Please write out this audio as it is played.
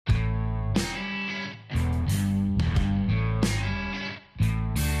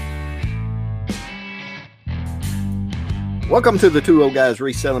Welcome to the Two Old Guys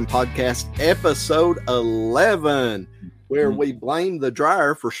Reselling Podcast, episode 11, where we blame the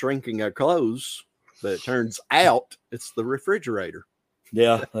dryer for shrinking our clothes, but it turns out it's the refrigerator.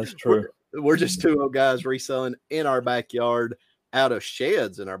 Yeah, that's true. We're just two old guys reselling in our backyard, out of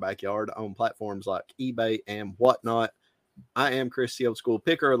sheds in our backyard on platforms like eBay and whatnot. I am Chris, the old school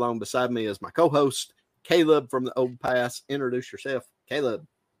picker. Along beside me is my co-host, Caleb from the Old Pass. Introduce yourself, Caleb.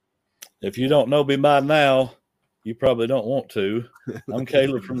 If you don't know me by now, you probably don't want to. I'm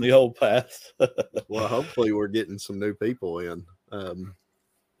Caleb from the Old Pass. Well, hopefully we're getting some new people in.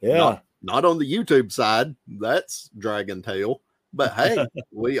 Yeah. Not on the YouTube side. That's Dragon Tail. But hey,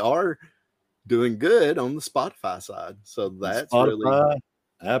 we are doing good on the Spotify side. So that's Spotify, really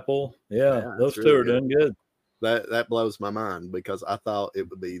Apple. Yeah, those two really are doing good. That blows my mind because I thought it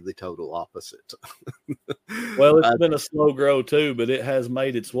would be the total opposite. Well, it's been a slow grow too, but it has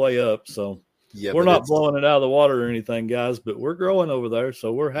made its way up. So yeah, we're not blowing it out of the water or anything, guys, but we're growing over there.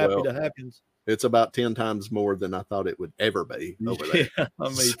 So we're happy to happen. It's about 10 times more than I thought it would ever be over there. Yeah,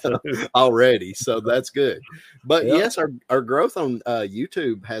 me too. Already. So that's good. But yes, our growth on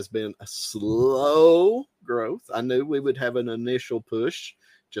YouTube has been a slow growth. I knew we would have an initial push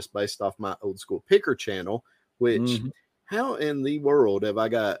just based off my old school picker channel, which how in the world have I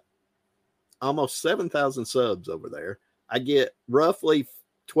got almost 7,000 subs over there? I get roughly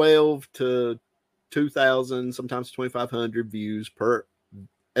 12 to 2,000, sometimes 2,500 views per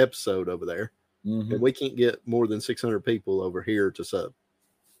episode over there. And we can't get more than 600 people over here to sub.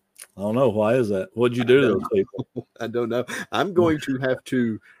 I don't know. Why is that? What'd you do to those people? I don't know. I'm going to have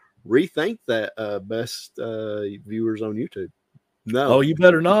to rethink that best viewers on YouTube. No. Oh, you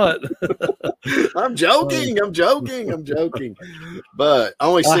better not. I'm joking. But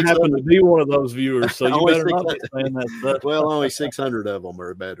only 600. I happen to be one of those viewers, so you better not be saying that stuff. Well, only 600 of them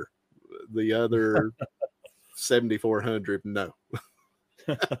are better. The other 7,400, no.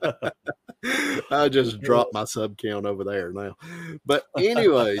 I just dropped my sub count over there now. But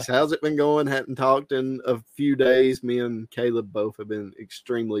anyways, how's it been going? Hadn't talked in a few days. Me and Caleb both have been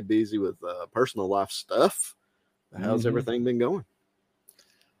extremely busy with personal life stuff. How's everything been going?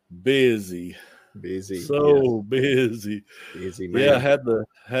 Busy, so busy, man. Yeah, had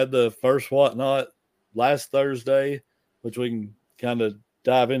the first whatnot last Thursday, which we can kind of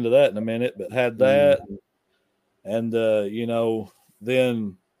dive into that in a minute. But had that, and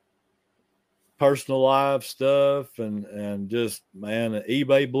then personal life stuff, and just, man,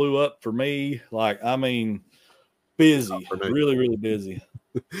 eBay blew up for me. Like, I mean, busy, really busy.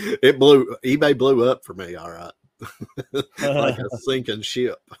 eBay blew up for me. All right. Like a sinking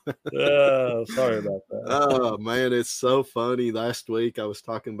ship. Sorry about that. Oh man, it's so funny. Last week I was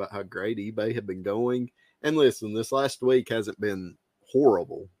talking about how great eBay had been going, and listen, this last week hasn't been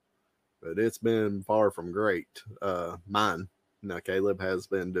horrible, but it's been far from great. Mine, now Caleb has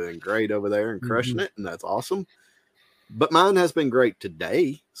been doing great over there and crushing it, and that's awesome. But mine has been great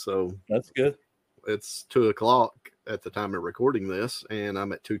today, so that's good. It's 2:00 at the time of recording this, and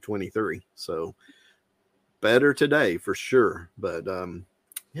I'm at 2:23, so better today for sure. But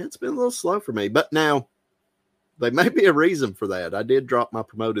yeah, it's been a little slow for me. But now there may be a reason for that. I did drop my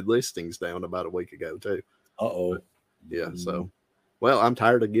promoted listings down about a week ago too. Yeah. So, well, I'm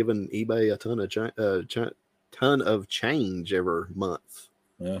tired of giving eBay a ton of change every month.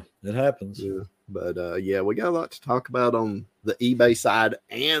 Yeah, it happens. Yeah. But yeah, we got a lot to talk about on the eBay side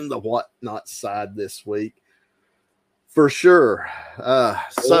and the whatnot side this week for sure.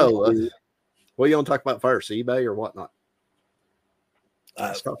 What are you going to talk about first, eBay or whatnot?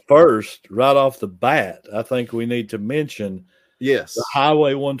 First, right off the bat, I think we need to mention the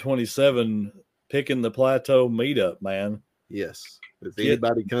Highway 127 Picking the Plateau meetup, man. Yes. Is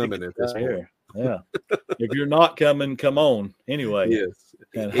anybody coming at this point? Yeah. If you're not coming, come on. Anyway. Yes.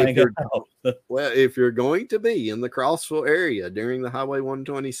 And hang out. Well, if you're going to be in the Crossville area during the Highway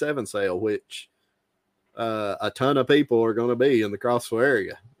 127 sale, which a ton of people are going to be in the Crossville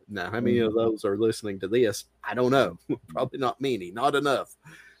area. Now, how many of those are listening to this? I don't know. Probably not many, not enough.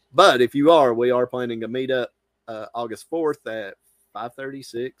 But if you are, we are planning a meetup August 4th at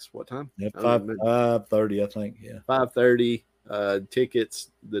 5:36. What time? Yeah, 5:30, I think. Yeah, 5:30.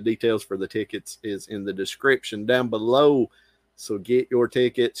 Tickets. The details for the tickets is in the description down below. So get your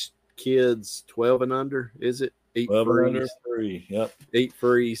tickets, kids 12 and under. Is it? Eat 12 free. And under free. Yep. Eat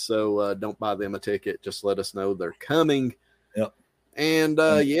free. So don't buy them a ticket. Just let us know they're coming. Yep. And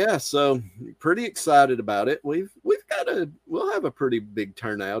so pretty excited about it. We'll have a pretty big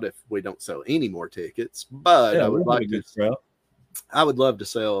turnout if we don't sell any more tickets. But I would love to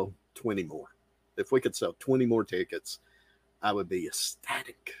sell 20 more. If we could sell 20 more tickets, I would be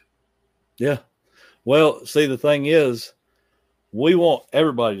ecstatic. Yeah. Well, see, the thing is, we want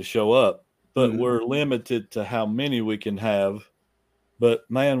everybody to show up, but we're limited to how many we can have. But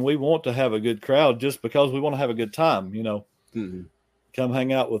man, we want to have a good crowd just because we want to have a good time, you know. Come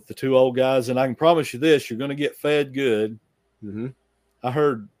hang out with the two old guys, and I can promise you this: you're going to get fed good. I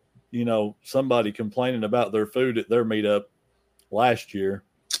heard, you know, somebody complaining about their food at their meetup last year.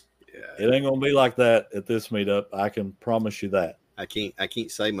 Yeah, it ain't going to be like that at this meetup. I can promise you that. I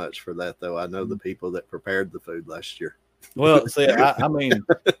can't say much for that though. I know the people that prepared the food last year. Well, see, I mean,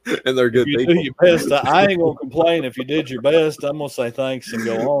 and they're good people. Do your best. I ain't gonna complain if you did your best. I'm gonna say thanks and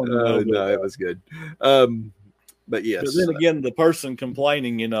go on. You know, no, it was good. But yes. But then again, the person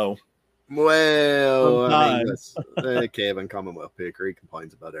complaining, you know. Well, sometimes. I mean, Kevin Commonwealth Picker, he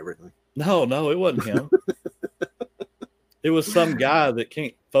complains about everything. No, it wasn't him. It was some guy that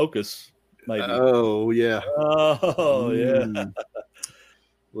can't focus. Maybe. Oh yeah. Yeah.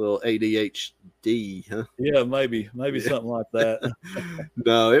 Little ADHD, huh? Yeah, maybe something like that.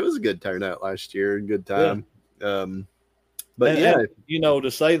 No, it was a good turnout last year, good time. Yeah. But and, you know, to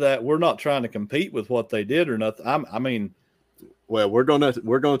say that we're not trying to compete with what they did or nothing. I mean, well, we're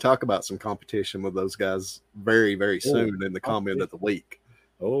gonna talk about some competition with those guys very, very soon in the comment of the week.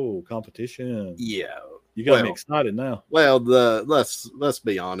 Oh, competition! Yeah, you got me excited now. Well, let's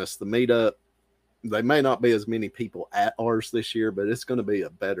be honest, the meetup. They may not be as many people at ours this year, but it's going to be a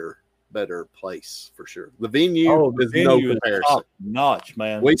better place for sure. The venue is no comparison. Top notch,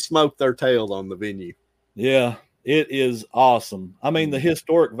 man. We smoked their tail on the venue. Yeah, it is awesome. I mean, the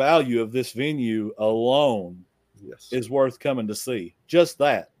historic value of this venue alone is worth coming to see. Just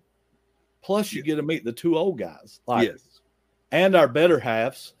that. Plus, you get to meet the two old guys. And our better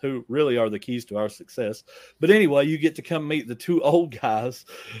halves, who really are the keys to our success. But anyway, you get to come meet the two old guys.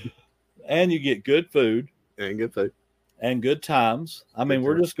 And you get good food. And good times. I mean,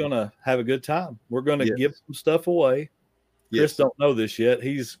 we're just going to have a good time. We're going to give some stuff away. Chris don't know this yet.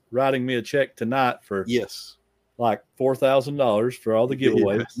 He's writing me a check tonight for like $4,000 for all the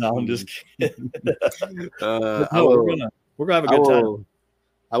giveaways. No, I'm just kidding. We're gonna have a good time.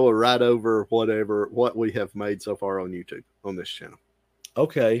 I will write over what we have made so far on YouTube on this channel.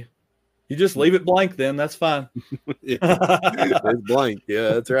 Okay. You just leave it blank then. That's fine. It's blank. Yeah,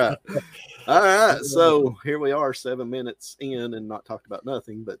 that's right. All right. So here we are 7 minutes in and not talked about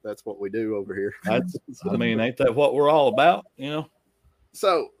nothing, but that's what we do over here. I mean, ain't that what we're all about, you know?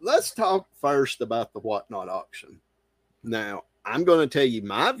 So let's talk first about the Whatnot auction. Now, I'm going to tell you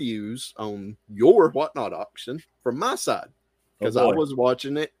my views on your Whatnot auction from my side because I was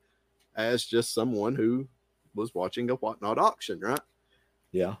watching it as just someone who was watching a Whatnot auction, right?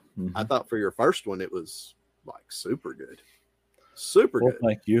 Yeah. I thought for your first one, it was like super good. Super good.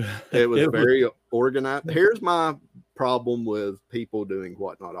 Thank you. It was very organized. Here's my problem with people doing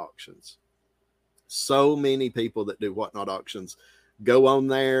Whatnot auctions. So many people that do Whatnot auctions go on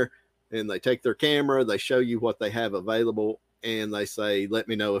there and they take their camera, they show you what they have available, and they say, let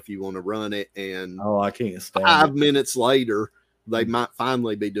me know if you want to run it. And I can't stand 5 minutes later, they might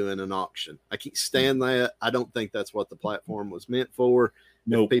finally be doing an auction. I can't stand that. I don't think that's what the platform was meant for.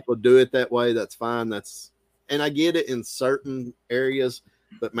 If people do it that way, that's fine. And I get it in certain areas,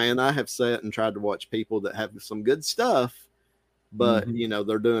 but man, I have sat and tried to watch people that have some good stuff, but you know,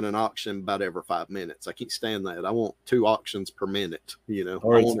 they're doing an auction about every 5 minutes. I can't stand that. I want 2 auctions per minute, you know,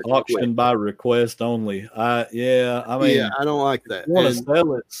 or it's auction by request only. I don't like that. You want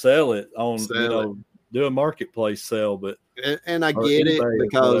to sell it on, do a marketplace sale, but and I get it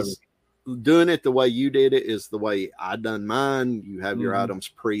because doing it the way you did it is the way I done mine. You have your items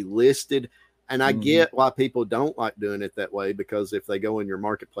pre-listed. And I get why people don't like doing it that way, because if they go in your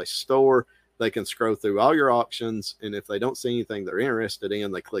marketplace store, they can scroll through all your auctions. And if they don't see anything they're interested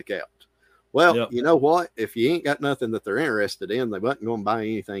in, they click out. Well, you know what? If you ain't got nothing that they're interested in, they wasn't going to buy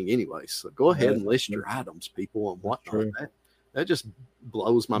anything anyway. So go ahead and list your items, people, and whatnot. That just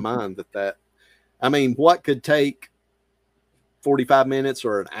blows my mind that I mean, what could take 45 minutes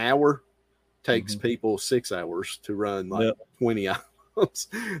or an hour takes people 6 hours to run like 20 hours.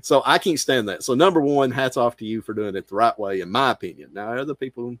 So I can't stand that. So number one, hats off to you for doing it the right way, in my opinion. Now, other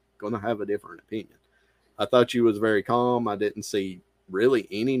people going to have a different opinion. I thought you was very calm. I didn't see really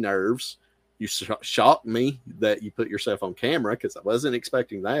any nerves. You shocked me that you put yourself on camera, because I wasn't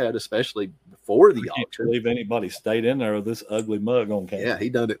expecting that, especially before the auction. I can't believe anybody stayed in there with this ugly mug on camera. Yeah, he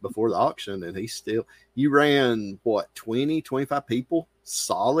done it before the auction, and you ran, 20, 25 people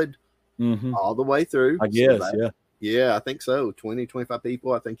solid all the way through. I guess, Yeah, I think so. 20, 25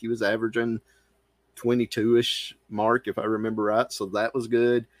 people. I think he was averaging 22-ish mark, if I remember right. So that was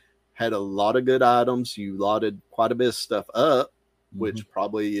good. Had a lot of good items. You lotted quite a bit of stuff up, which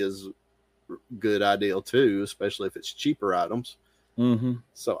probably is good idea too, especially if it's cheaper items.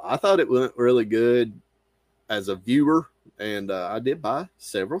 So I thought it went really good as a viewer, and I did buy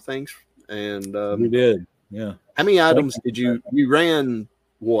several things. And you did, yeah. How many items did you ran?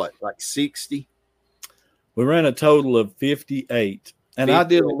 What, like 60? We ran a total of 58, and 58. I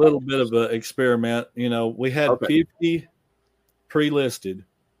did a little bit of an experiment. You know, we had 50 pre-listed.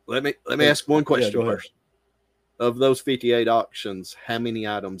 Let me ask one question first. Of those 58 auctions, how many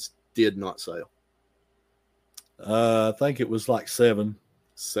items did not sell? I think it was like 7.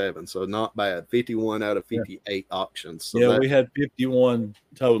 So not bad. 51 out of 58 auctions. So yeah, we had 51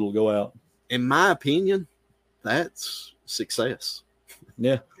 total go out. In my opinion, that's success.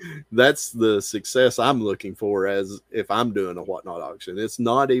 Yeah. That's the success I'm looking for as if I'm doing a whatnot auction. It's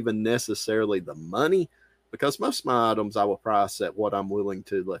not even necessarily the money, because most of my items I will price at what I'm willing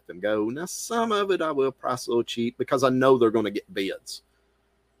to let them go. Now, some of it I will price a little cheap because I know they're going to get bids.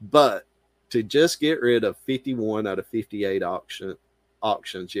 But to just get rid of 51 out of 58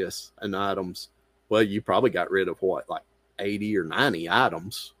 auctions, yes, and items, well, you probably got rid of what, like 80 or 90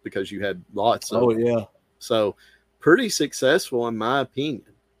 items because you had lots of. Oh, yeah. So pretty successful in my opinion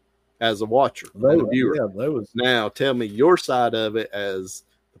as a watcher and a viewer. Yeah, Now tell me your side of it as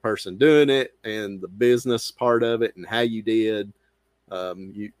the person doing it and the business part of it and how you did.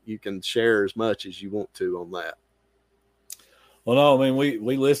 You can share as much as you want to on that. Well, no, I mean,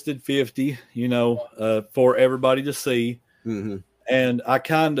 we listed 50, for everybody to see. And I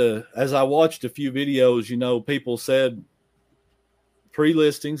kind of, as I watched a few videos, people said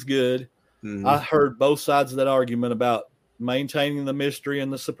pre-listing's good. I heard both sides of that argument about maintaining the mystery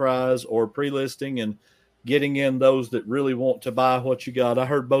and the surprise, or pre-listing and getting in those that really want to buy what you got. I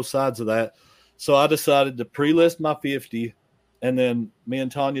heard both sides of that. So I decided to pre-list my 50, and then me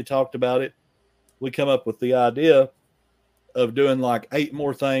and Tanya talked about it. We come up with the idea of doing like 8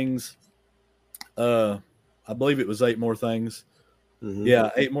 more things. I believe it was 8 more things.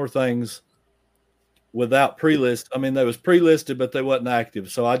 Yeah, 8 more things without pre-list. I mean, they was pre-listed, but they wasn't active.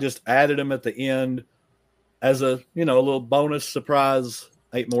 So I just added them at the end as a, a little bonus surprise,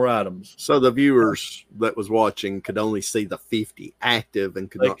 8 more items. So the viewers that was watching could only see the 50 active and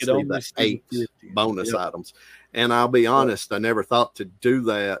could not see the 8 bonus items. And I'll be honest, I never thought to do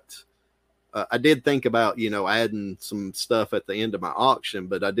that. I did think about, adding some stuff at the end of my auction,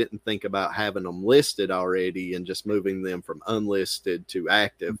 but I didn't think about having them listed already and just moving them from unlisted to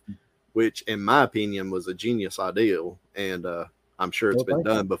active, which in my opinion was a genius idea. And I'm sure it's been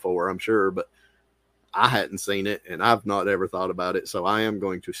done before, I'm sure, but I hadn't seen it and I've not ever thought about it. So I am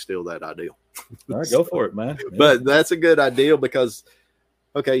going to steal that idea. All right, go for it, man. Yeah. But that's a good idea because,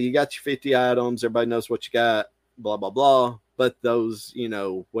 okay, you got your 50 items. Everybody knows what you got, blah, blah, blah. But those,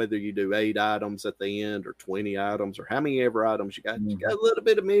 whether you do 8 items at the end or 20 items or how many ever items you got a little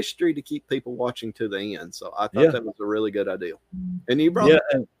bit of mystery to keep people watching to the end. So I thought that was a really good idea. And you brought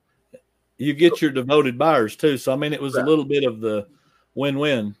and you get your devoted buyers too. So, I mean, it was a little bit of the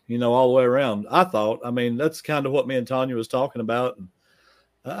win-win, all the way around. I thought, I mean, that's kind of what me and Tanya was talking about. And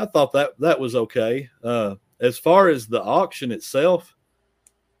I thought that was okay. As far as the auction itself,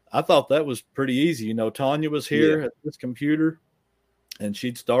 I thought that was pretty easy. Tanya was here at this computer, and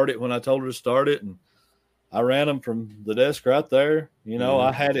she'd start it when I told her to start it, and I ran them from the desk right there.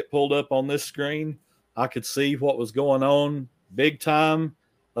 I had it pulled up on this screen. I could see what was going on big time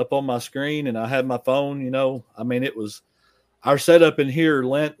up on my screen, and I had my phone. I mean, it was our setup in here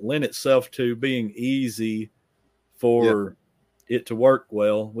lent itself to being easy for it to work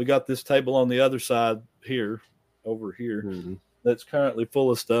well. We got this table on the other side here, over here. That's currently full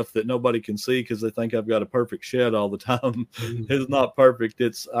of stuff that nobody can see because they think I've got a perfect shed all the time. It's not perfect.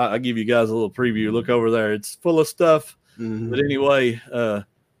 I give you guys a little preview. Look over there. It's full of stuff. But anyway, I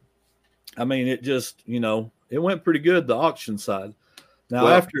mean, it just, it went pretty good, the auction side. Now,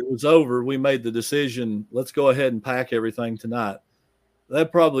 after it was over, we made the decision, let's go ahead and pack everything tonight.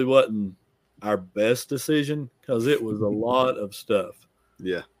 That probably wasn't our best decision because it was a lot of stuff.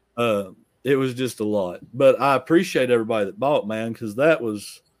 Yeah. It was just a lot, but I appreciate everybody that bought, man, because it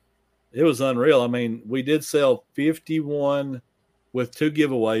was unreal. I mean, we did sell 51 with 2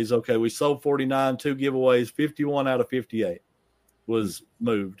 giveaways. Okay, we sold 49, 2 giveaways, 51 out of 58 was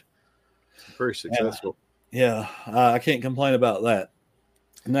moved. Pretty successful. I can't complain about that.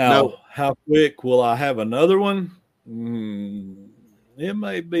 Now, how quick will I have another one? It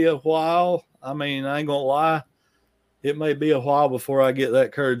may be a while. I mean, I ain't gonna lie. It may be a while before I get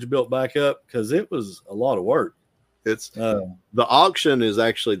that courage built back up because it was a lot of work. It's the auction is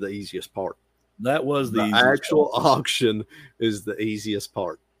actually the easiest part. That was the actual auction is the easiest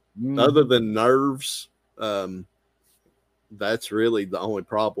part. Other than nerves, that's really the only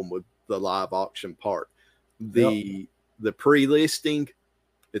problem with the live auction part. The pre-listing,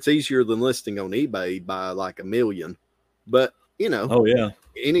 it's easier than listing on eBay by like $1 million. But,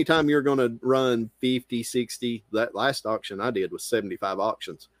 anytime you're going to run 50, 60, that last auction I did was 75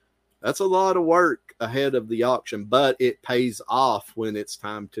 auctions. That's a lot of work ahead of the auction, but it pays off when it's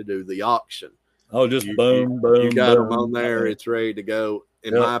time to do the auction. Oh, just boom. You got them on there. It's ready to go.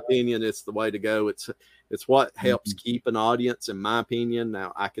 In my opinion, it's the way to go. It's what helps keep an audience, in my opinion.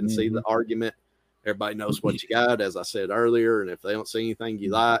 Now, I can see the argument. Everybody knows what you got, as I said earlier. And if they don't see anything you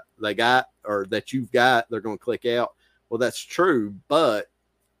like, they got, or that you've got, they're going to click out. Well, that's true. But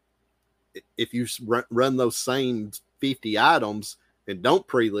if you run those same 50 items and don't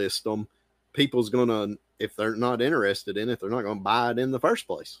pre-list them, people's going to, if they're not interested in it, they're not going to buy it in the first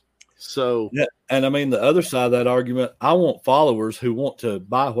place. So, yeah. And I mean, the other side of that argument, I want followers who want to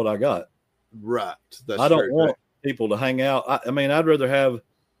buy what I got. Right. I don't want people to hang out. I mean, I'd rather have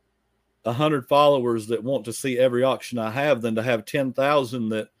 100 followers that want to see every auction I have than to have 10,000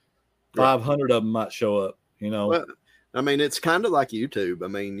 that 500 of them might show up, Well, I mean, it's kind of like YouTube. I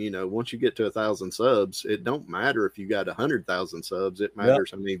mean, once you get to 1,000 subs, it don't matter if you got 100,000 subs. It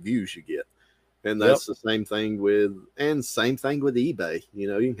matters how many views you get. And that's the same thing with eBay.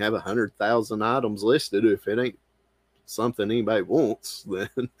 You can have 100,000 items listed. If it ain't something anybody wants, then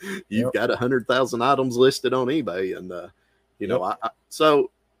you've got 100,000 items listed on eBay. And,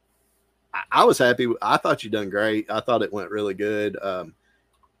 I was happy. I thought you done great. I thought it went really good.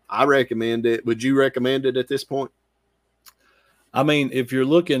 I recommend it. Would you recommend it at this point? I mean, if you're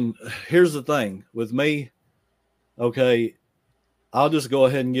looking, here's the thing with me. Okay, I'll just go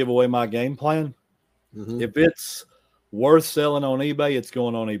ahead and give away my game plan. If it's worth selling on eBay, it's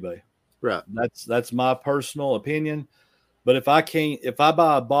going on eBay. Right. That's my personal opinion. But if I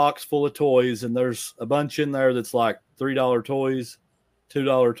buy a box full of toys and there's a bunch in there that's like $3 toys,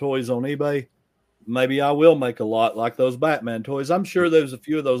 $2 toys on eBay, maybe I will make a lot like those Batman toys. I'm sure there's a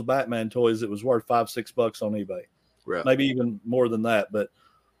few of those Batman toys that was worth $5-6 on eBay. Right. Maybe even more than that. But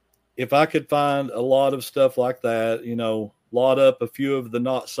if I could find a lot of stuff like that, lot up a few of the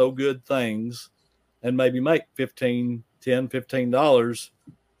not so good things and maybe make $15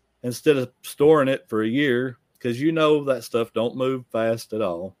 instead of storing it for a year, because that stuff don't move fast at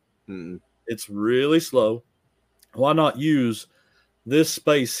all. It's really slow. Why not use this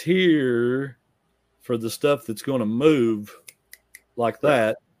space here for the stuff that's going to move like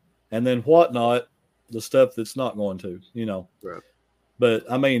that, and then whatnot, the stuff that's not going to, Right. But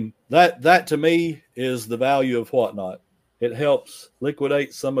I mean, that to me is the value of whatnot. It helps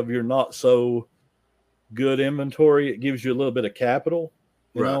liquidate some of your not so good inventory. It gives you a little bit of capital,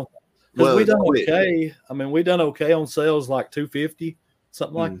 because we done okay. I mean, we done okay on sales like 250,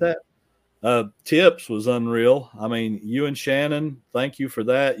 something like that. Tips was unreal. I mean, you and Shannon, thank you for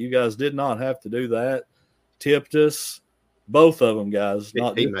that. You guys did not have to do that. Tipped us, both of them, guys,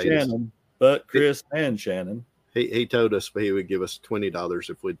 not just Shannon, but Chris and Shannon. He told us he would give us $20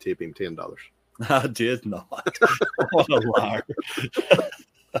 if we'd tip him $10. I did not. What a liar.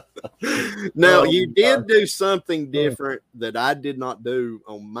 Now, you did do something different that I did not do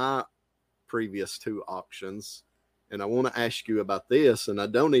on my previous 2 auctions. And I want to ask you about this. And I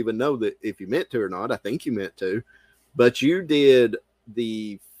don't even know that if you meant to or not. I think you meant to. But you did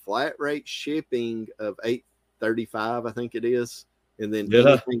the flat rate shipping of $8.35, I think it is. And then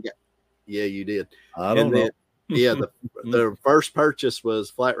yeah, you did. I don't know. Yeah, the first purchase was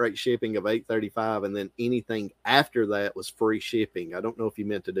flat rate shipping of $8.35, and then anything after that was free shipping. I don't know if you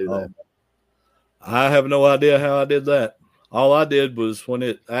meant to do that. I have no idea how I did that. All I did was when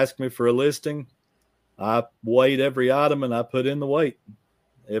it asked me for a listing, I weighed every item and I put in the weight.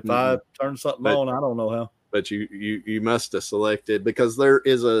 If I turn something on, I don't know how. But you must have selected, because there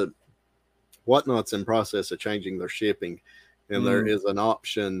is Whatnot's in process of changing their shipping, and there is an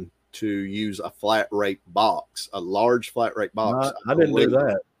option to use a flat rate box, a large flat rate box. I didn't do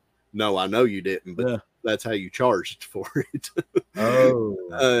that. No, I know you didn't, but that's how you charged for it.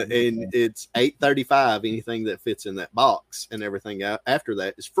 And it's $8.35, anything that fits in that box, and everything after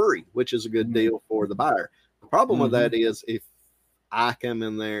that is free, which is a good deal for the buyer. The problem with that is if I come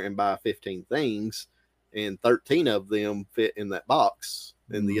in there and buy 15 things and 13 of them fit in that box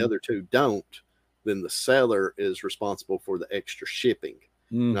and the other 2 don't, then the seller is responsible for the extra shipping.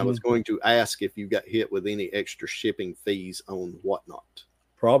 And I was going to ask if you got hit with any extra shipping fees on Whatnot.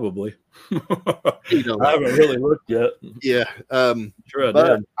 Probably. I haven't really looked yet. Yeah. Sure I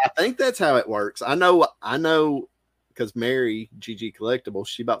did. I think that's how it works. I know because Mary, GG Collectibles,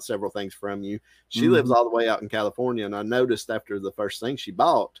 she bought several things from you. She lives all the way out in California. And I noticed after the first thing she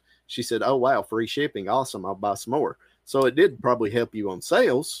bought, she said, "Oh, wow, free shipping. Awesome. I'll buy some more." So it did probably help you on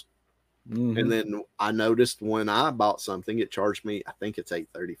sales. Mm-hmm. And then I noticed when I bought something, it charged me, I think it's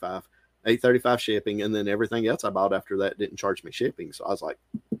 $8.35 shipping. And then everything else I bought after that didn't charge me shipping. So I was like,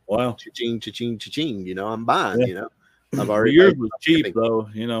 wow, cha-ching, cha-ching, cha-ching, I'm buying, I've but already yours paid was my cheap shipping.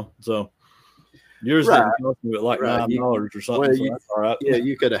 though, so yours Right. didn't cost me like Right. $9 or something. So that's all right. Yeah,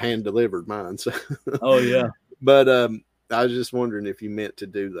 you could have hand delivered mine. So Oh yeah. But I was just wondering if you meant to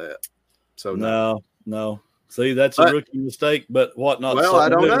do that. So no. See, that's a rookie mistake, but whatnot. Well, I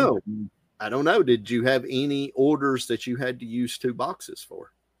don't know. I don't know. Did you have any orders that you had to use 2 boxes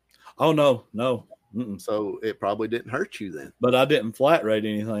for? Oh no. Mm-mm. So it probably didn't hurt you then. But I didn't flat rate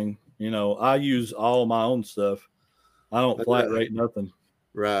anything. I use all my own stuff. I don't flat rate nothing.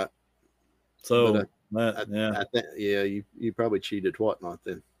 Right. So I think you probably cheated whatnot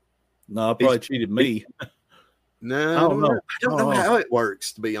then. No, I probably cheated me. No, I don't know how it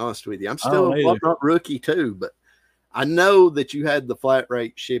works, to be honest with you. I'm still a whatnot rookie too, but I know that you had the flat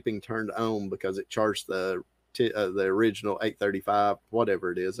rate shipping turned on because it charged the original $8.35,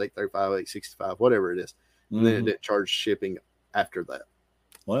 whatever it is, $8.35, $8.65, whatever it is. And then it didn't charge shipping after that.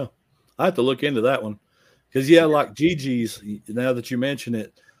 Well, I have to look into that one because like Gigi's. Now that you mention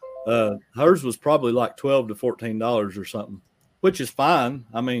it, hers was probably like $12 to $14 or something, which is fine.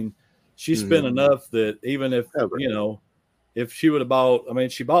 I mean, she spent enough that even if if she would have bought,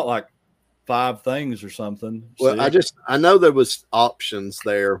 she bought like 5 things or something. Well, I know there was options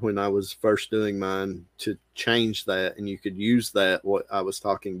there when I was first doing mine to change that, and you could use that, what I was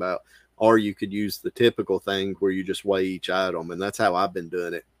talking about, or you could use the typical thing where you just weigh each item, and that's how I've been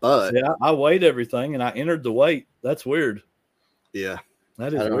doing it. But I weighed everything and I entered the weight. That's weird. Yeah,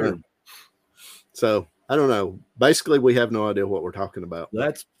 that is weird. Know. So I don't know. Basically, we have no idea what we're talking about.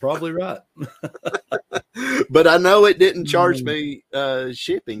 That's probably right. But I know it didn't charge me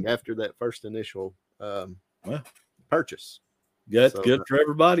shipping after that first initial purchase. That's good for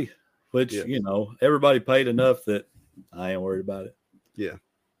everybody, which, everybody paid enough that I ain't worried about it. Yeah.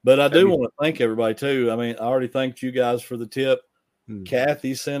 But I do want to thank everybody too. I already thanked you guys for the tip.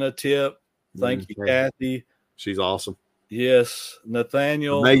 Kathy sent a tip. Thank you, Kathy. She's awesome. Yes.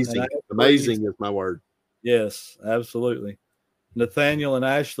 Nathaniel. Amazing is my word. Yes, absolutely. Nathaniel and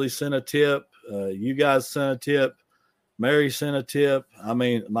Ashley sent a tip. You guys sent a tip. Mary sent a tip.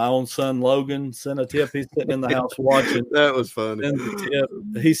 My own son Logan sent a tip. He's sitting in the house watching. That was funny.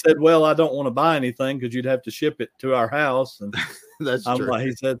 He said, "Well, I don't want to buy anything because you'd have to ship it to our house." And that's true.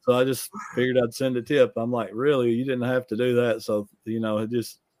 He said, "So I just figured I'd send a tip." I'm like, "Really? You didn't have to do that." So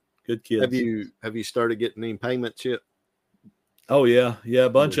just good kids. Have you started getting any payments yet? Oh yeah, a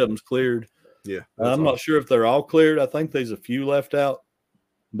bunch of them's cleared. Yeah, I'm not sure if they're all cleared. I think there's a few left out,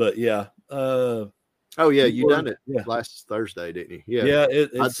 but yeah. You done it last Thursday, didn't you? Yeah.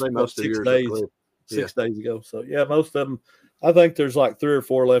 I'd say most of 6 yours days. 6 days ago. So yeah, most of them. I think there's like 3 or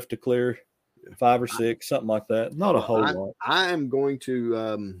 4 left to clear, 5 or 6, something like that. Not a whole lot. I am going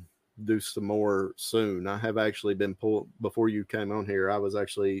to do some more soon. I have actually been before you came on here. I was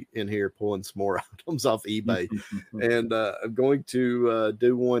actually in here pulling some more items off eBay, and I'm going to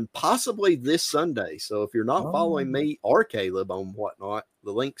do one possibly this Sunday. So if you're not following me or Caleb on Whatnot,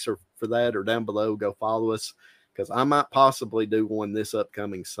 the links are for that are down below. Go follow us, because I might possibly do one this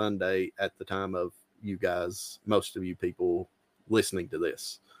upcoming Sunday at the time of you guys, most of you people listening to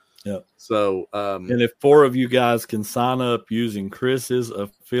this. Yeah. So, and if 4 of you guys can sign up using Chris's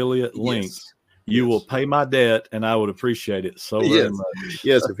affiliate link, you will pay my debt, and I would appreciate it so very much.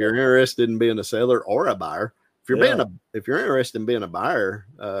 Yes, if you're interested in being a seller or a buyer, if you're interested in being a buyer,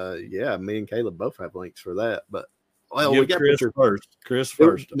 me and Caleb both have links for that. But we got Chris first. Chris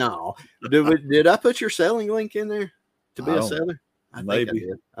first. No, did I put your selling link in there to be a seller? Maybe. I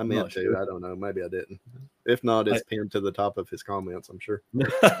did. I meant to. Sure. I don't know. Maybe I didn't. If not, it's pinned to the top of his comments, I'm sure.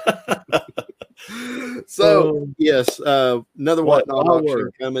 So, yes, another Whatnot auction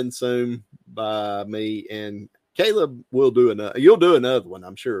coming soon by me, and Caleb will do another. You'll do another one,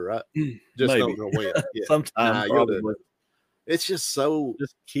 I'm sure, right? Just don't know when. Yeah. Sometime, probably. It's just so.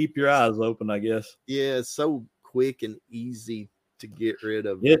 Just keep your eyes open, I guess. Yeah, it's so quick and easy to get rid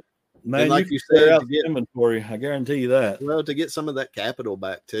of. Yeah. Man, like you said, out the inventory. I guarantee you that. Well, to get some of that capital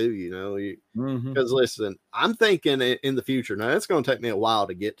back too, because listen, I'm thinking in the future. Now, it's going to take me a while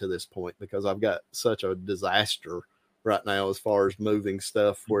to get to this point because I've got such a disaster right now as far as moving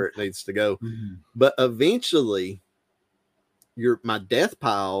stuff where it needs to go. But eventually, my death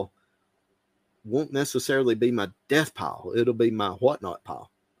pile won't necessarily be my death pile. It'll be my Whatnot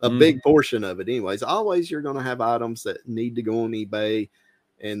pile. A big portion of it, anyways. Always, you're going to have items that need to go on eBay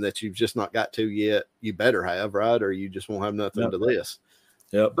and that you've just not got to yet. You better have, right? Or you just won't have nothing to list.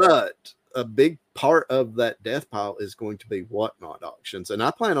 Yep. But a big part of that death pile is going to be Whatnot auctions. And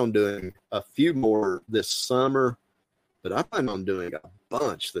I plan on doing a few more this summer, but I plan on doing a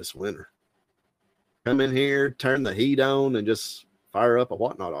bunch this winter. Come in here, turn the heat on, and just fire up a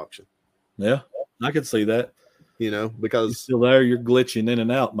Whatnot auction. Yeah, I can see that. Because you're still there, you're glitching in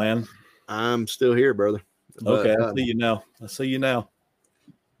and out, man. I'm still here, brother. Okay, I see you now.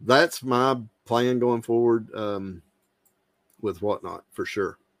 That's my plan going forward with Whatnot for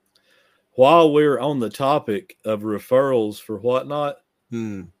sure. While we're on the topic of referrals for Whatnot,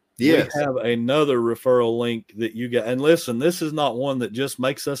 yes, we have another referral link that you got. And listen, this is not one that just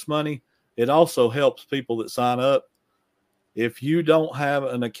makes us money. It also helps people that sign up. If you don't have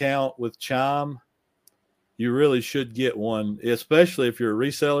an account with Chime, you really should get one, especially if you're a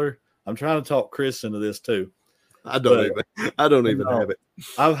reseller. I'm trying to talk Chris into this too. I don't even have it.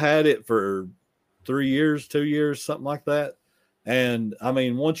 I've had it for 3 years, 2 years, something like that. And I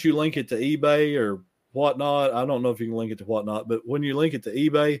mean, once you link it to eBay or Whatnot, I don't know if you can link it to Whatnot, but when you link it to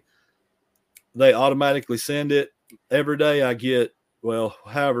eBay, they automatically send it. Every day I get,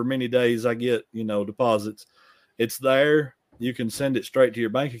 however many days I get, deposits. It's there. You can send it straight to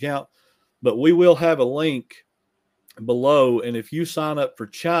your bank account, but we will have a link below. And if you sign up for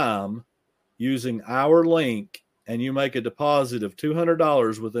Chime using our link and you make a deposit of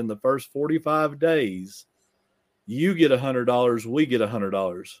 $200 within the first 45 days, you get $100. We get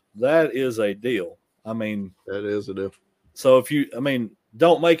 $100. That is a deal. I mean, that is a deal. So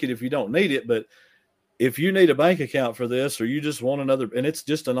don't make it if you don't need it, but if you need a bank account for this, or you just want another, and it's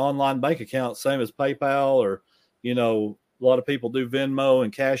just an online bank account, same as PayPal, or, a lot of people do Venmo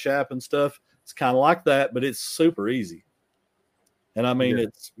and Cash App and stuff. It's kind of like that, but it's super easy. And I mean,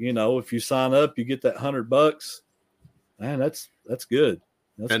 it's, if you sign up, you get that $100, man, that's good.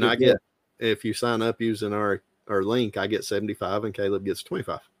 That's and good. If you sign up using our link, I get 75 and Caleb gets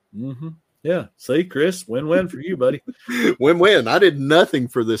 25. Mm-hmm. Yeah. See, Chris, win-win for you, buddy. Win-win. I did nothing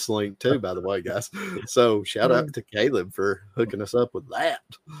for this link too, by the way, guys. So shout out to Caleb for hooking us up with that.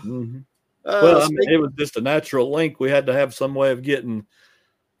 Mm-hmm. It was just a natural link. We had to have some way of getting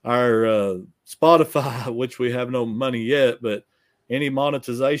our Spotify, which we have no money yet, but any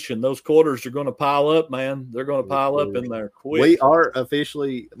monetization, those quarters are going to pile up, man. They're going to pile up in there quick. We are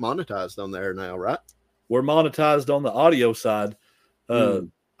officially monetized on there now, right? We're monetized on the audio side.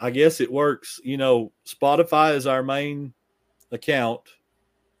 I guess it works. Spotify is our main account.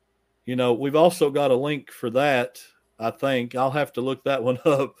 We've also got a link for that. I think I'll have to look that one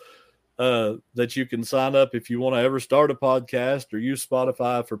up, that you can sign up if you want to ever start a podcast or use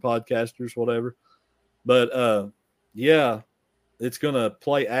Spotify for podcasters, whatever. But it's going to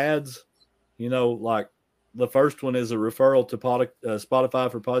play ads, like the first one is a referral to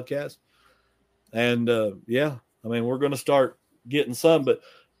Spotify for podcasts. And we're going to start getting some, but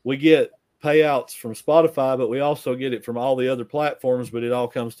we get payouts from Spotify, but we also get it from all the other platforms, but it all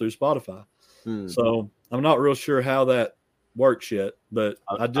comes through Spotify. So I'm not real sure how that works yet, but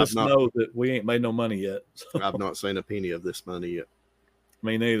I just know that we ain't made no money yet. So. I've not seen a penny of this money yet.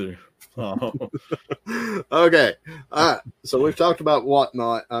 Me neither. Oh. Okay. All right. So we've talked about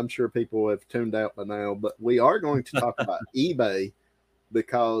Whatnot. I'm sure people have tuned out by now, but we are going to talk about eBay,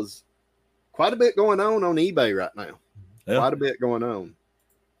 because quite a bit going on eBay right now. Yeah. Quite a bit going on.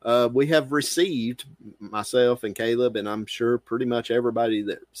 We have received, myself and Caleb, and I'm sure pretty much everybody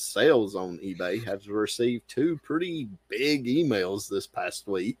that sells on eBay has received 2 pretty big emails this past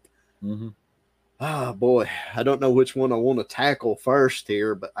week. Mm-hmm. Oh, boy. I don't know which one I want to tackle first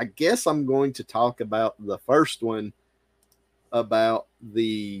here, but I guess I'm going to talk about the first one, about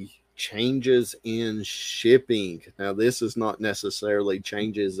the changes in shipping. Now, this is not necessarily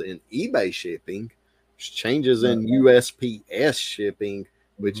changes in eBay shipping. It's changes in USPS shipping,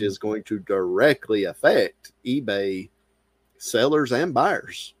 which is going to directly affect eBay sellers and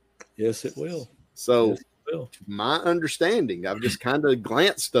buyers. Yes, it will. So my understanding, I've just kind of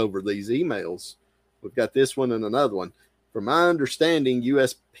glanced over these emails. We've got this one and another one. From my understanding,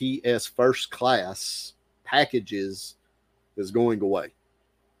 USPS first class packages is going away.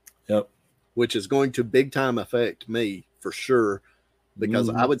 Yep. Which is going to big time affect me for sure, because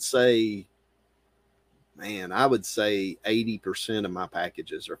I would say 80% of my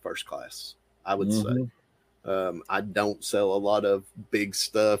packages are first class. I would say. I don't sell a lot of big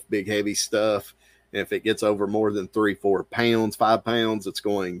stuff, big heavy stuff. And if it gets over more than 3-4 pounds, 5 pounds, it's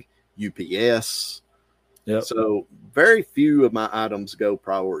going UPS. Yep. So very few of my items go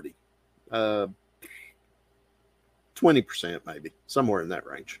priority. 20% maybe, somewhere in that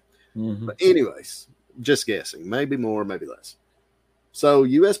range. But anyways, just guessing, maybe more, maybe less. So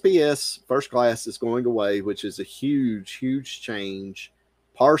USPS first class is going away, which is a huge, huge change.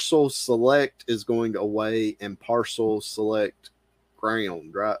 Parcel Select is going away, and Parcel Select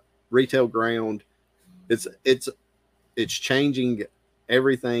Ground, right? Retail Ground. It's changing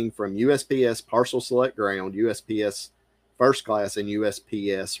everything from USPS Parcel Select Ground, USPS First Class, and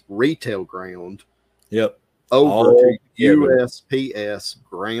USPS Retail Ground. Yep. Over to USPS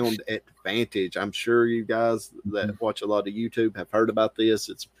Ground Advantage. I'm sure you guys that watch a lot of YouTube have heard about this.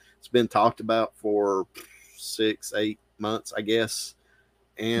 It's been talked about for 6-8 months, I guess.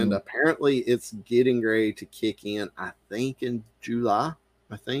 And apparently it's getting ready to kick in, I think, in July.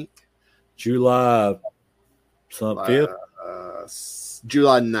 July 5th?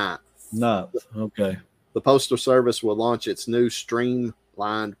 July 9th. 9th. Okay. The Postal Service will launch its new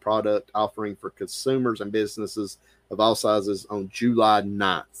streamlined product offering for consumers and businesses of all sizes on July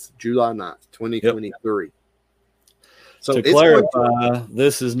 9th, 2023. Yep. So to clarify,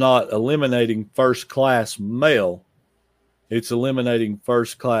 this is not eliminating first class mail. It's eliminating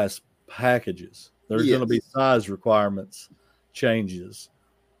first class packages. There's going to be size requirements changes.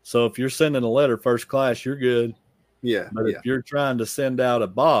 So if you're sending a letter first class, you're good. Yeah. But if you're trying to send out a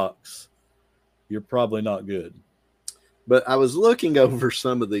box, you're probably not good. But I was looking over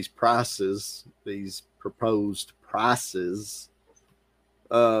some of these prices, these proposed prices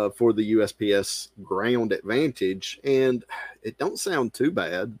for the USPS Ground Advantage, and it don't sound too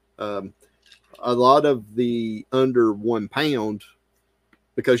bad. A lot of the under 1 pound,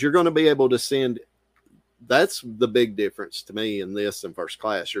 because you're going to be able to send. That's the big difference to me in this and first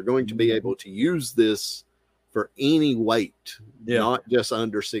class. You're going to be able to use this for any weight, not just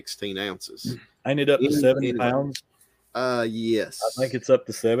under 16 ounces. Ain't it up to 70 pounds? Yes. I think it's up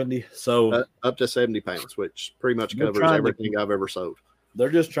to 70. So up to 70 pounds, which pretty much covers everything I've ever sold. They're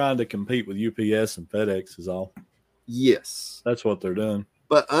just trying to compete with UPS and FedEx is all. Yes. That's what they're doing.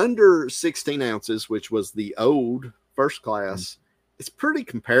 But under 16 ounces, which was the old first class, it's pretty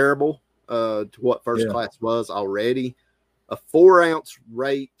comparable to what first class was already. A 4-ounce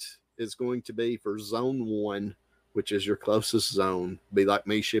rate is going to be for zone 1, which is your closest zone. Be like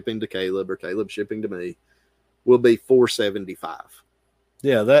me shipping to Caleb or Caleb shipping to me, will be $4.75.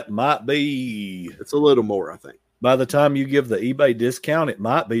 Yeah, that might be. It's a little more, I think. By the time you give the eBay discount, it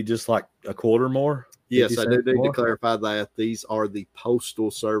might be just like a quarter more. Yes, I do need to clarify that. These are the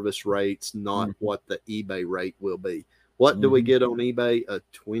Postal Service rates, not what the eBay rate will be. What do we get on eBay? A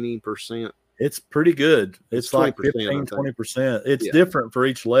 20%? It's pretty good. It's like 15, 20%. It's different for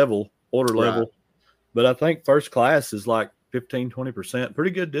each level, order level. But I think first class is like 15, 20%.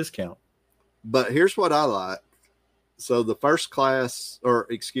 Pretty good discount. But here's what I like. So the first class,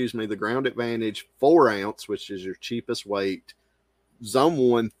 the Ground Advantage 4-ounce, which is your cheapest weight. Zone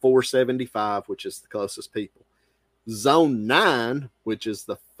 1, $4.75, which is the closest people. Zone 9, which is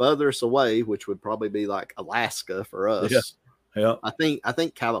the furthest away, which would probably be like Alaska for us. Yeah. I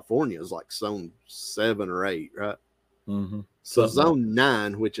think California is like zone 7 or 8, right? Mm-hmm. So zone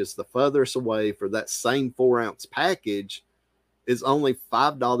 9, which is the furthest away for that same 4-ounce package, is only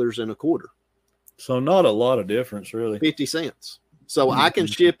 $5.25. So not a lot of difference, really. 50 cents. So I can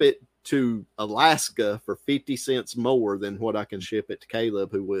ship it to Alaska for 50 cents more than what I can ship it to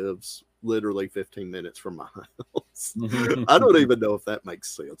Caleb, who lives literally 15 minutes from my house. I don't even know if that makes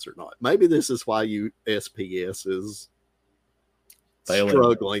sense or not. Maybe this is why USPS is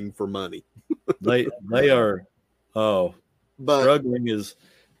struggling for money. they are. Oh, but struggling is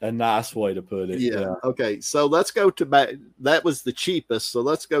a nice way to put it. Yeah. Okay. So let's go to back. That was the cheapest. So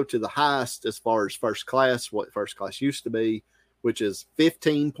let's go to the highest as far as first class, what first class used to be, which is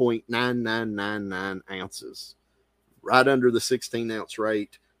 15.9999 ounces, right under the 16-ounce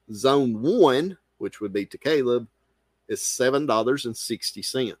rate. Zone 1, which would be to Caleb, is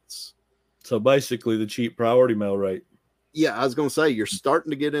 $7.60. So basically the cheap priority mail rate. Yeah, I was going to say, you're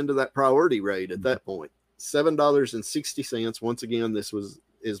starting to get into that priority rate at that point. $7.60. Once again, this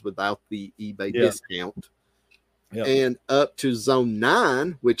is without the eBay discount. Yeah. And up to zone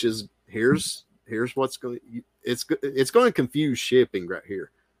 9, which is here's what's going it's going to confuse shipping right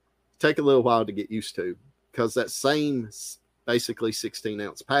here. Take a little while to get used to, because that same basically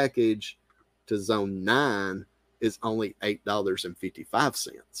 16-ounce package to zone 9 is only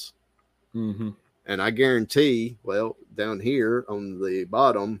 $8.55. And I guarantee, well, down here on the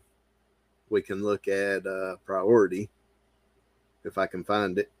bottom, we can look at priority, if I can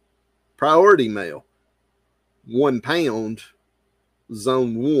find it. Priority mail, 1 pound,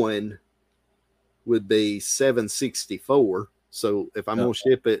 zone 1 would be $7.64. So if I'm going to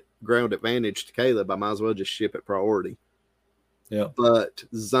ship it Ground Advantage to Caleb, I might as well just ship it priority. Yeah. But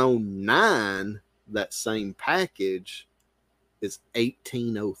zone 9, that same package, is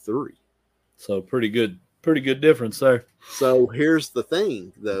 $18.03. So pretty good pretty good difference there. So here's the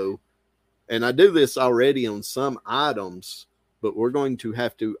thing, though, and I do this already on some items, but we're going to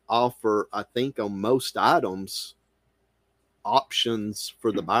have to offer, I think, on most items, options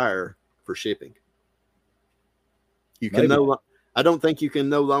for the buyer for shipping. You can I don't think you can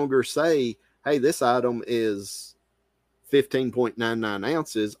no longer say, hey, this item is 15.99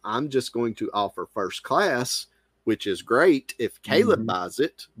 ounces. I'm just going to offer first class, which is great if Caleb buys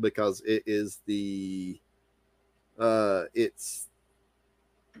it, because it is the it's,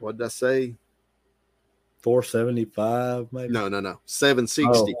 what did I say? 475, maybe? No.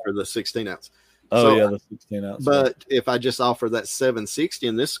 760 for the 16 ounce. Oh, so, the 16 ounce. But if I just offer that 760,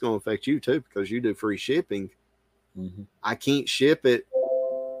 and this is going to affect you too, because you do free shipping, I can't ship it.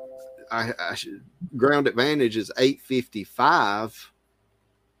 Ground Advantage is $8.55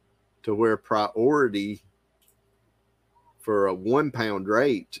 to where priority for a 1 pound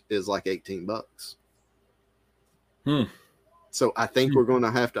rate is like $18. So I think we're going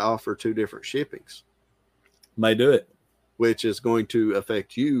to have to offer 2 different shippings. May do it. Which is going to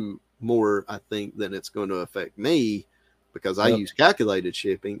affect you more, I think, than it's going to affect me, because I use calculated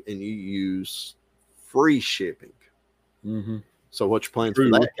shipping and you use free shipping. So what's your plans for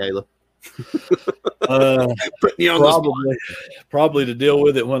that, Caleb? Putting you on probably to deal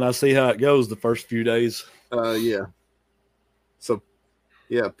with it when I see how it goes the first few days. Yeah. So,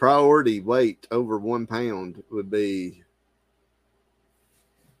 yeah, priority weight over 1 pound would be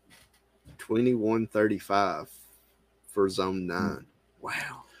 $21.35 for zone 9.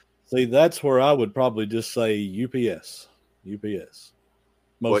 Wow. See, that's where I would probably just say UPS.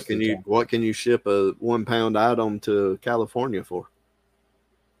 What can you ship a 1 pound item to California for?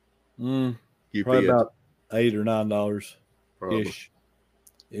 UPS. Probably about $8 or $9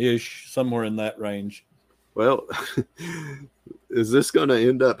 ish, somewhere in that range. Well, is this going to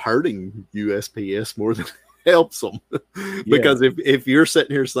end up hurting USPS more than helps them? Because if you're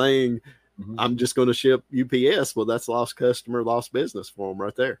sitting here saying, I'm just going to ship UPS, well, that's lost customer, lost business for them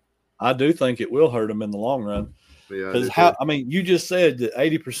right there. I do think it will hurt them in the long run. Because you just said that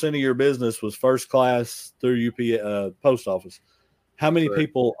 80% of your business was first class through UPS post office. How many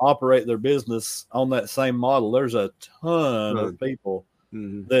people operate their business on that same model? There's a ton of people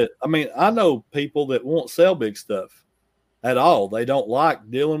that, I know people that won't sell big stuff at all. They don't like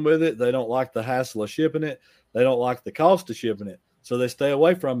dealing with it. They don't like the hassle of shipping it. They don't like the cost of shipping it. So they stay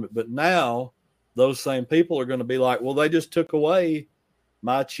away from it. But now those same people are going to be like, well, they just took away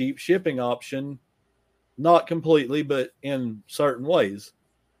my cheap shipping option. Not completely, but in certain ways.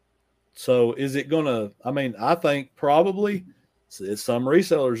 So is it going to, I think probably some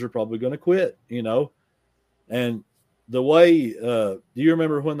resellers are probably going to quit, and the way, do you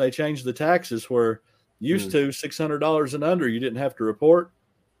remember when they changed the taxes where used to $600 and under, you didn't have to report?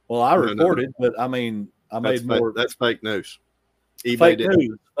 Well, I reported, but I made more. That's fake news. Fake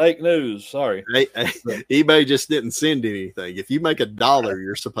news. Sorry. eBay just didn't send anything. If you make $1,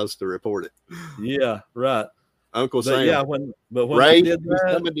 you're supposed to report it. Yeah, right. Uncle Sam. Yeah, when Ray, they did that,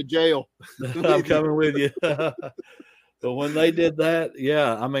 he's coming to jail. I'm coming with you. But when they did that,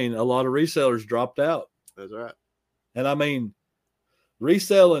 a lot of resellers dropped out. That's right. And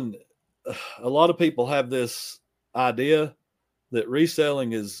reselling, a lot of people have this idea that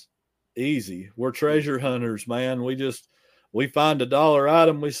reselling is easy. We're treasure hunters, man. We find $1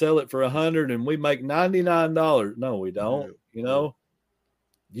 item, we sell it for $100, and we make $99. No, we don't.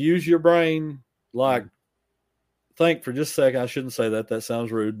 Use your brain. Think for just a second. I shouldn't say that. That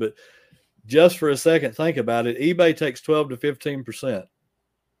sounds rude, but just for a second, think about it. eBay takes 12 to 15%.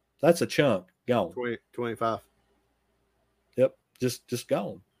 That's a chunk gone. 25. Yep, just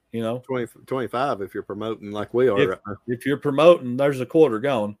gone. 25 if you're promoting like we are. If you're promoting, there's a quarter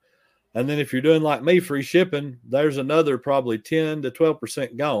gone. And then if you're doing like me, free shipping, there's another probably 10 to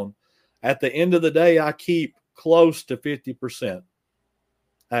 12% gone. At the end of the day, I keep close to 50%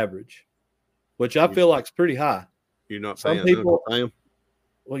 average, which I feel like is pretty high. You're not saying people,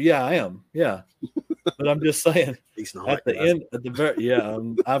 well, yeah, I am. Yeah. But I'm just saying he's not at the end, at the very,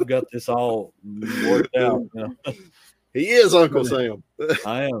 I've got this all worked out. He is Uncle Sam.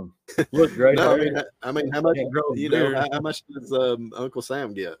 I am. Look great. No, how much, how much does Uncle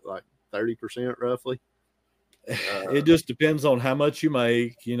Sam get? Like 30% roughly? It just depends on how much you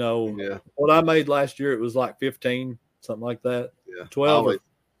make, What I made last year, it was like 15, something like that. Yeah. 12. I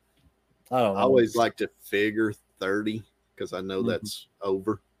don't know. I always like to figure 30 because I know that's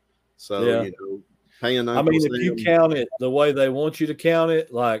over. So, paying Uncle Sam, if you count it the way they want you to count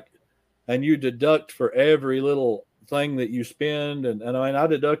it, and you deduct for every little thing that you spend, and I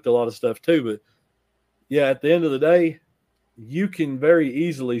deduct a lot of stuff too, but at the end of the day, you can very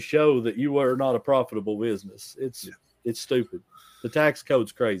easily show that you are not a profitable business. It's stupid. The tax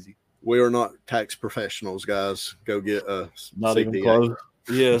code's crazy. We are not tax professionals, guys. Go get a not CPA. Even close.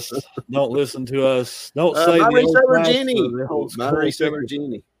 Yes, don't listen to us. Don't say my the reseller Jenny. My reseller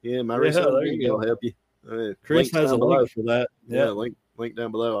Jenny. Yeah, my reseller Jenny will help you. Chris has a link for that. Yeah, link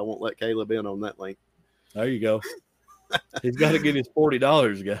down below. I won't let Caleb in on that link. There you go. He's got to get his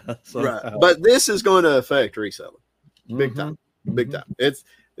 $40, guys. Right, but this is going to affect reselling big time. Big time. It's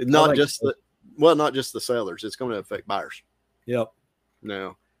not just not just the sellers. It's going to affect buyers. Yep.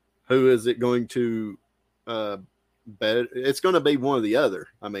 Now, who is it going to bet? It's going to be one or the other.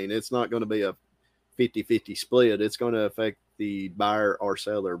 I mean, it's not going to be a 50-50 split. It's going to affect the buyer or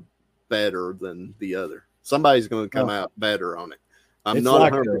seller better than the other. Somebody's going to come out better on it. I'm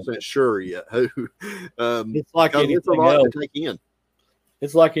not 100% sure yet who. It's like anything else. To take in.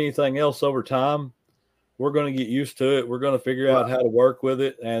 It's like anything else over time. We're going to get used to it. We're going to figure out how to work with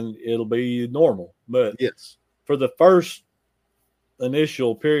it, and it'll be normal. But for the first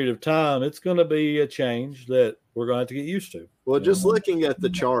initial period of time, it's going to be a change that we're going to have to get used to. Well, just looking at the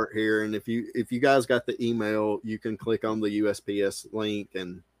chart here, and if you guys got the email, you can click on the USPS link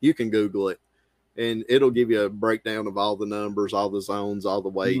and you can Google it, and it'll give you a breakdown of all the numbers, all the zones, all the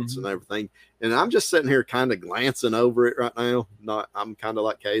weights and everything. And I'm just sitting here kind of glancing over it right now. I'm kind of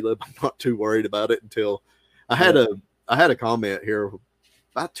like Caleb. I'm not too worried about it until I had a comment here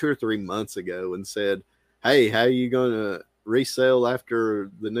about 2 or 3 months ago and said, "Hey, how are you going to resell after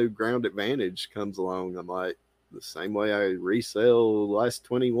the new Ground Advantage comes along?" I'm like, the same way I resell the last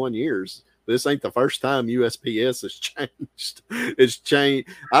 21 years. This ain't the first time USPS has changed. It's changed.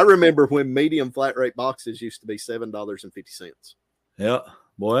 I remember when medium flat rate boxes used to be $7.50. Yeah.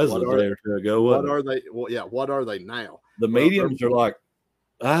 Boy, that's a day or two ago. What are they? Well, yeah. What are they now? The mediums are like,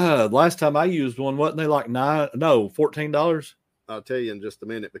 last time I used one, wasn't they like $14? I'll tell you in just a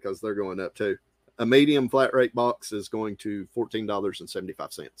minute because they're going up too. A medium flat rate box is going to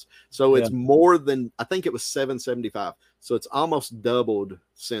 $14.75. So it's more than, I think it was $7.75. So it's almost doubled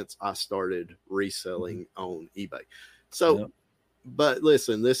since I started reselling on eBay. So, but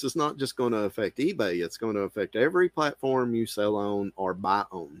listen, this is not just going to affect eBay. It's going to affect every platform you sell on or buy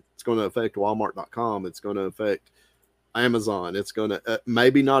on. It's going to affect Walmart.com. It's going to affect Amazon. It's going to,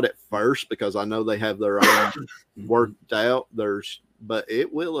 maybe not at first because I know they have their own worked out. But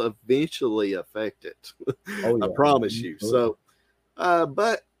it will eventually affect it. I promise you. So,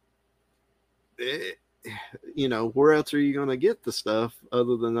 but where else are you going to get the stuff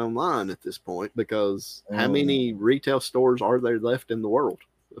other than online at this point? Because how many retail stores are there left in the world?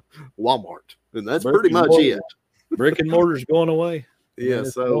 Walmart, and that's pretty much it. Brick and mortar's going away. Yeah.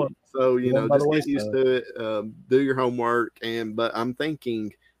 So just get used to it. Do your homework, but I'm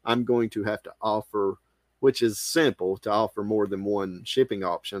thinking I'm going to have to offer, which is simple, to offer more than one shipping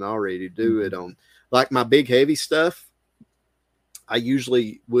option. I already do it on, like, my big heavy stuff. I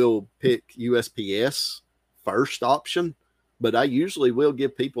usually will pick USPS first option, but I usually will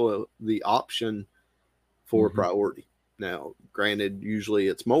give people the option for priority. Now, granted, usually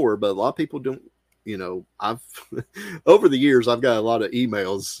it's more, but a lot of people don't. I've over the years, I've got a lot of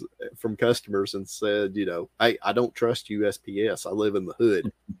emails from customers and said, hey, I don't trust USPS. I live in the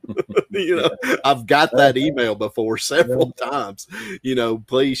hood. I've got that email before several times,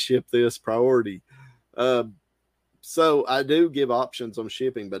 please ship this priority. So I do give options on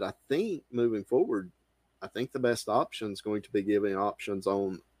shipping, but I think moving forward, I think the best option is going to be giving options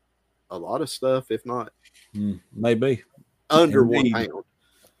on a lot of stuff, if not maybe under 1 pound.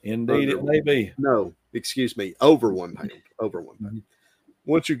 Indeed, it may be. No, excuse me, over 1 pound. Over 1 pound.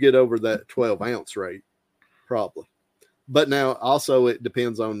 Once you get over that 12-ounce rate, probably. But now also it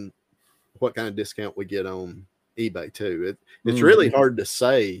depends on what kind of discount we get on eBay too. It's really hard to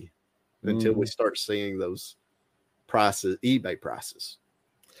say until we start seeing those prices, eBay prices,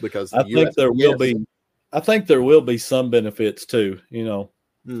 because I think there will be some benefits too.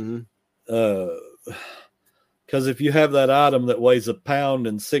 Because if you have that item that weighs 1 pound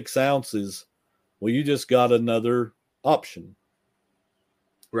and 6 ounces, well, you just got another option.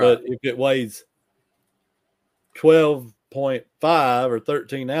 Right. But if it weighs 12.5 or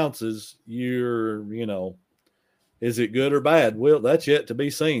 13 ounces, is it good or bad? Well, that's yet to be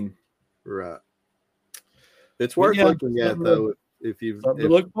seen. Right. It's worth looking at, though, if you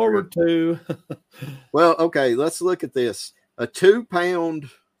look forward to. Well, okay, let's look at this. A 2 pound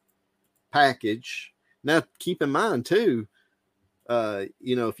package. Now, keep in mind, too, if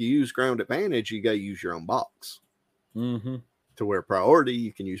you use Ground Advantage, you got to use your own box. To where priority,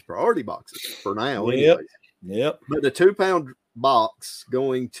 you can use priority boxes for now. Yep. But the 2 pound box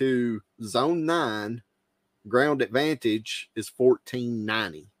going to zone 9 Ground Advantage is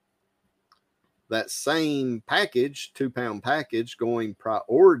 $14.90. That same package, 2-pound package, going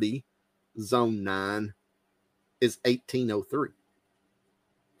priority zone 9 is $18.03.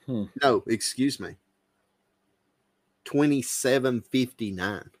 No, excuse me,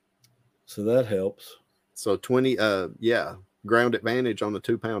 $27.59. So that helps. So Ground Advantage on the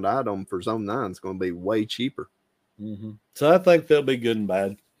 2-pound item for zone 9 is going to be way cheaper. Mm-hmm. So I think they'll be good and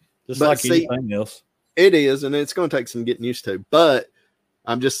bad, like anything else. It is, and it's going to take some getting used to. But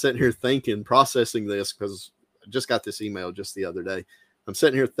I'm just sitting here thinking, processing this, because I just got this email just the other day. I'm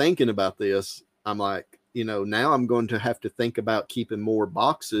sitting here thinking about this. I'm like, now I'm going to have to think about keeping more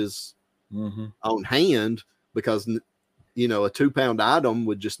boxes on hand, because, a 2-pound item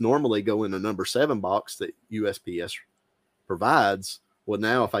would just normally go in a number 7 box that USPS provides. Well,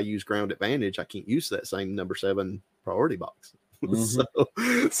 now if I use Ground Advantage, I can't use that same number 7 priority box.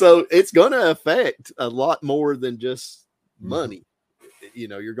 So it's going to affect a lot more than just money.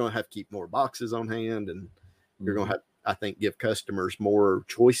 You're going to have to keep more boxes on hand, and you're going to have, I think, give customers more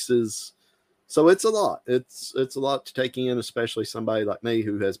choices. So it's a lot. It's a lot to take in, especially somebody like me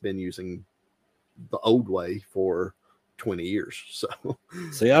who has been using the old way for 20 years. So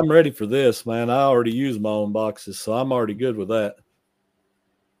see, I'm ready for this, man. I already use my own boxes, so I'm already good with that.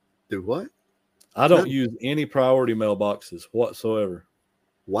 Do what? I don't use any priority mail boxes whatsoever.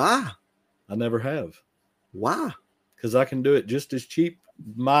 Why? I never have. Why? Because I can do it just as cheap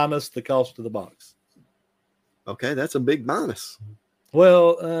minus the cost of the box. Okay, that's a big minus.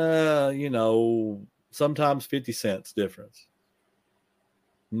 Well, sometimes 50 cents difference.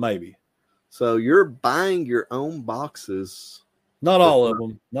 Maybe. So you're buying your own boxes. Not all of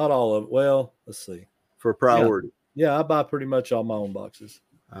them. Not all of them. Well, let's see. For priority. Yeah, I buy pretty much all my own boxes.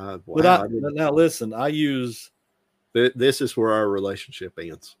 Wow, but now listen, I use. This is where our relationship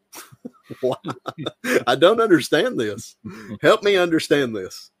ends. I don't understand this. Help me understand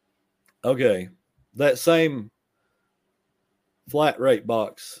this. Okay. That same flat rate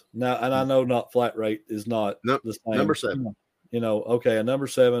box. Now, and I know not flat rate is not the same. Number 7. Okay, a number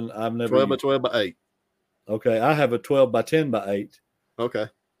 7. I've never 12 by 12 by 8. Okay, I have a 12 by 10 by 8. Okay.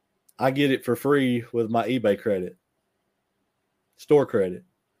 I get it for free with my eBay credit. Store credit.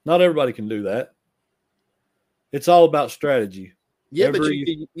 Not everybody can do that. It's all about strategy. Yeah, but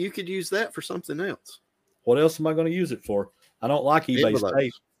you could use that for something else. What else am I going to use it for? I don't like eBay's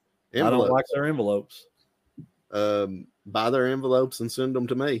tape. I don't like their envelopes. Buy their envelopes and send them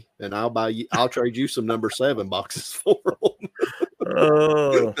to me, and I'll trade you some number 7 boxes for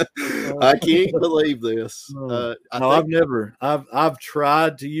them. I can't believe this. I've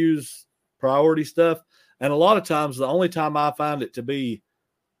tried to use priority stuff, and a lot of times the only time I find it to be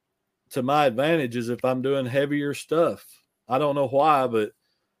to my advantage is if I'm doing heavier stuff. I don't know why, but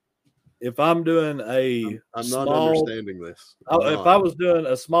if I'm doing I'm not understanding this. If I was doing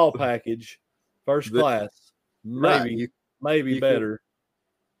a small package, first class, maybe better.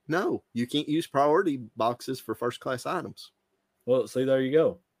 No, you can't use priority boxes for first class items. Well, see, there you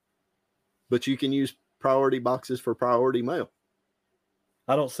go. But you can use priority boxes for priority mail.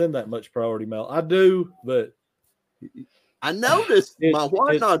 I don't send that much priority mail. I do, but I noticed my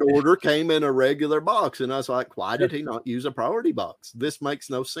whatnot order came in a regular box, and I was like, why did he not use a priority box? This makes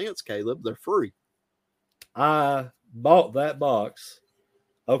no sense, Caleb. They're free. I bought that box.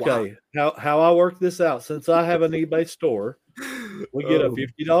 Okay. Wow. How I work this out, since I have an eBay store, we get a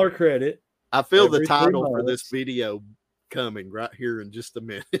 $50 credit. I feel the title for this video coming right here in just a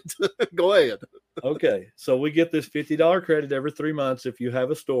minute. Go ahead. Okay. So we get this $50 credit every 3 months if you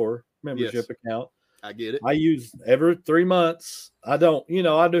have a store membership account. I get it. I use every 3 months. I don't,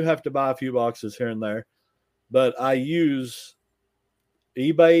 I do have to buy a few boxes here and there, but I use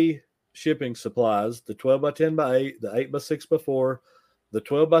eBay shipping supplies, the 12 by 10 by 8, the 8 by 6 by 4, the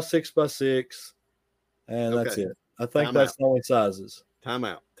 12 by 6 by 6, and that's it. I think that's the only sizes. Time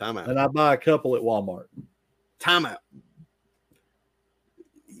out. And I buy a couple at Walmart. Time out.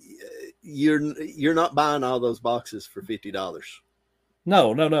 You're not buying all those boxes for $50.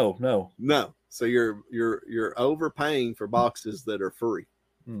 No. So you're overpaying for boxes that are free.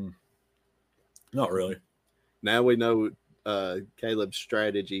 Not really. Now we know Caleb's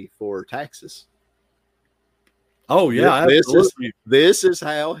strategy for taxes. Oh yeah, this is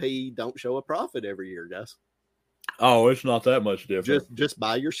how he don't show a profit every year, guys. Oh, it's not that much different. Just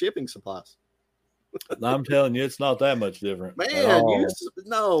buy your shipping supplies. I'm telling you, it's not that much different. Man, this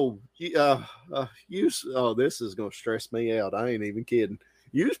is gonna stress me out. I ain't even kidding.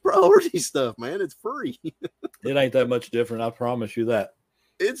 Use priority stuff, man. It's free. It ain't that much different. I promise you that.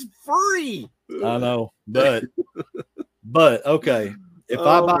 It's free. I know, but okay. If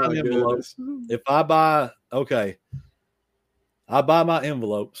I buy an envelope, if I buy okay, I buy my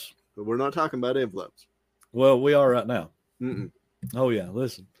envelopes. But we're not talking about envelopes. Well, we are right now. Mm-mm. Oh, yeah.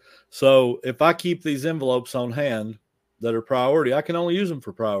 Listen. So if I keep these envelopes on hand that are priority, I can only use them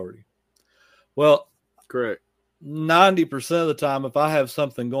for priority. Well, correct. 90% of the time, if I have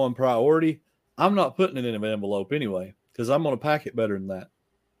something going priority, I'm not putting it in an envelope anyway, because I'm going to pack it better than that.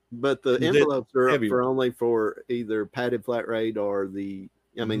 But the envelopes are for only for either padded flat rate or the,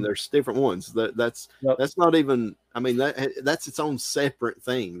 I mean, there's different ones. That's not even, I mean, that's its own separate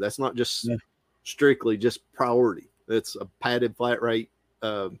thing. That's not just strictly just priority. It's a padded flat rate,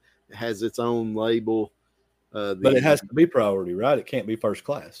 has its own label. But it has to be priority, right? It can't be first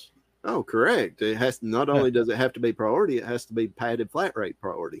class. Oh, correct. It has, not only does it have to be priority, it has to be padded flat rate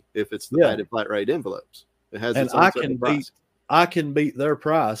priority. If it's the padded flat rate envelopes, it has its own price. I can beat their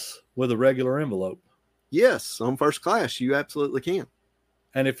price with a regular envelope. Yes, on first class, you absolutely can.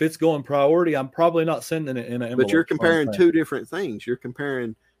 And if it's going priority, I'm probably not sending it in an envelope. But you're comparing two different things. You're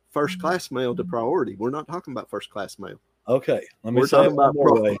comparing first class mail to priority. We're not talking about first class mail. Okay, we're talking about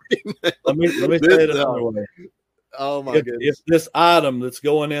priority. Let me say it another way. Oh my goodness! If this item that's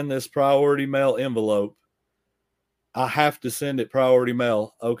going in this priority mail envelope, I have to send it priority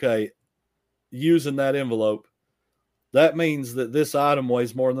mail. Okay, using that envelope, that means that this item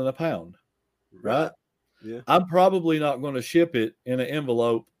weighs more than a pound, right? Yeah. I'm probably not going to ship it in an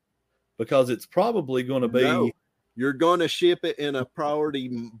envelope because it's probably going to be. No, you're going to ship it in a priority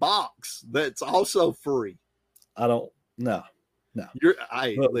box that's also free. I don't. No.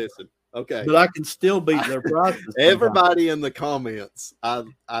 Listen. Okay, but I can still beat their prices. Everybody in the comments, I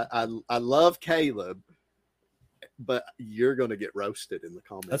love Caleb, but you're going to get roasted in the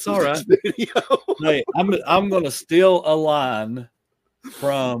comments. That's all right. Hey, I'm going to steal a line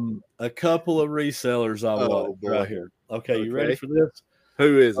from a couple of resellers I watched right here. Okay, you ready for this?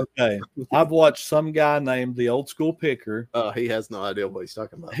 Who is it? Okay, I've watched some guy named the Old School Picker. He has no idea what he's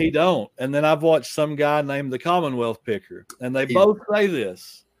talking about. He don't. And then I've watched some guy named the Commonwealth Picker, and they both say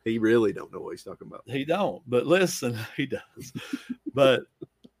this. He really don't know what he's talking about. He don't. But listen, he does. But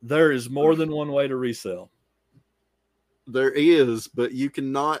there is more than one way to resell. There is, but you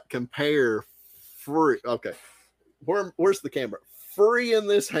cannot compare free. Okay, where's the camera? Free in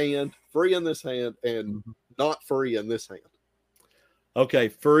this hand, and not free in this hand. Okay,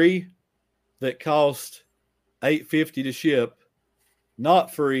 free that cost $8.50 to ship,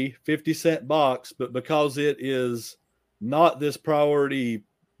 not free 50-cent box, but because it is not this priority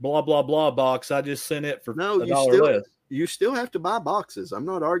blah blah blah box, I just sent it for $1 less. You still have to buy boxes. I'm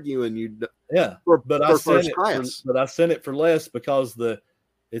not arguing you. Yeah, but I sent it for less because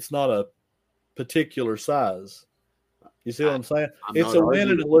it's not a particular size. You see what I'm saying? It's a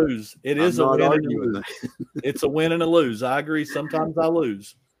win and a lose. It is a win and a lose. It's a win and a lose. I agree. Sometimes I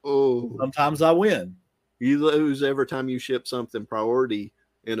lose. Oh, sometimes I win. You lose every time you ship something priority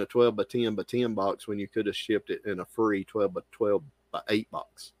in a 12 by 10 by 10 box when you could have shipped it in a free 12 by 12 by 8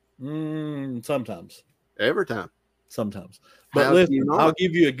 box. Sometimes. Every time. Sometimes. But listen, I'll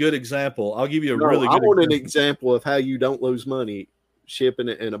give you a good example. I'll give you a really good example. I want an example of how you don't lose money shipping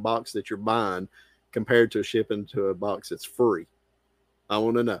it in a box that you're buying compared to shipping to a box that's free. I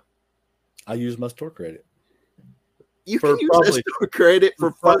want to know. I use my store credit. You can use that store credit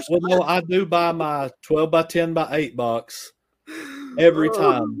for first. Well, no, I do buy my 12 by 10 by 8 box every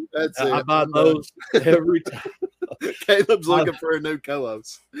time. That's it. I buy those every time. Caleb's looking for a new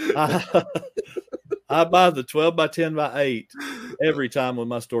co-host. I buy the 12 by 10 by 8 every time with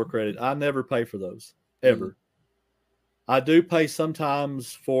my store credit. I never pay for those, ever. I do pay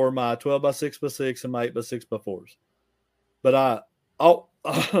sometimes for my 12 by 6 by 6 and my 8 by 6 by 4s. But I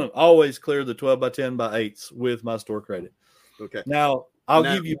always clear the 12 by 10 by 8s with my store credit. Okay. Now, I'll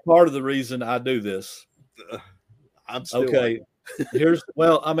give you part of the reason I do this. I'm still okay.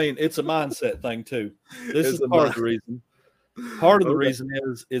 It's a mindset thing too. This is part of the reason. Part of the reason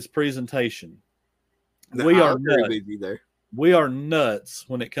is presentation. No, we are nuts. We are nuts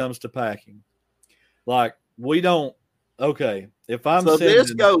when it comes to packing. Like we don't. Okay, if I'm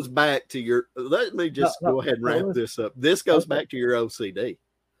this goes back to your. Let me just go ahead and wrap this up. This goes back to your OCD.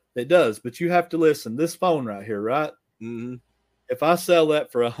 It does, but you have to listen. This phone right here, right? Mm-hmm. If I sell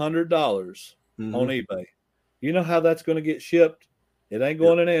that for $100 on eBay, you know how that's going to get shipped? It ain't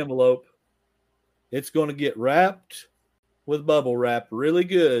going in an envelope. It's going to get wrapped with bubble wrap really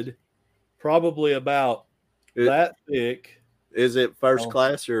good, probably about that thick. Is it first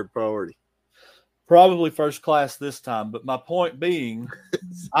class or priority? Probably first class this time. But my point being,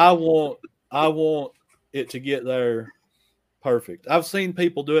 I want it to get there perfect. I've seen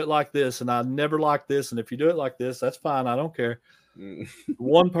people do it like this, and I never like this. And if you do it like this, that's fine. I don't care.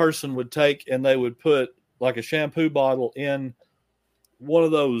 One person would take and they would put like a shampoo bottle in one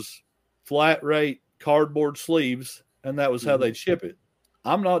of those flat rate cardboard sleeves, and that was how they'd ship it.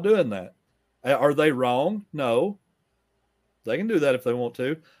 I'm not doing that. Are they wrong? No. They can do that if they want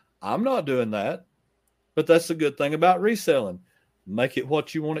to. I'm not doing that. But that's the good thing about reselling. Make it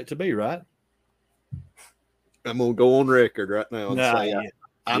what you want it to be, right? I'm going to go on record right now and say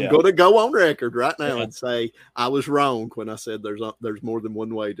I'm going to go on record right now and say I was wrong when I said there's more than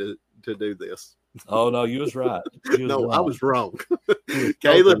one way to do this. Oh, no, you was right. I was wrong.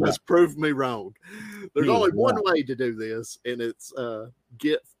 Caleb has proved me wrong. There's only one way to do this, and it's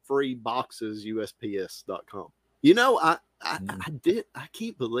get free boxes, USPS.com. You know, I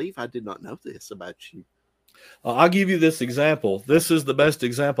can't believe I did not know this about you. I'll give you this example. This is the best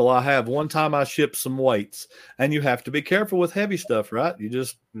example I have. One time I shipped some weights, and you have to be careful with heavy stuff, right? You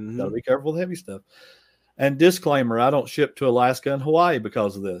just got to be careful with heavy stuff. And disclaimer, I don't ship to Alaska and Hawaii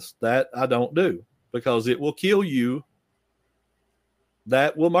because of this. That I don't do, because it will kill you.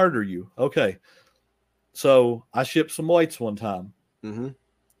 That will murder you. Okay. So I shipped some weights one time.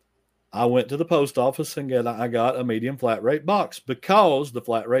 I went to the post office and I got a medium flat rate box because the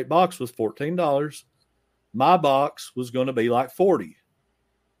flat rate box was $14. My box was going to be like $40.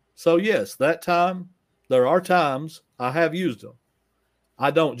 So yes, that time, there are times I have used them.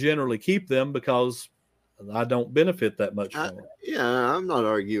 I don't generally keep them because I don't benefit that much from it. Yeah, I'm not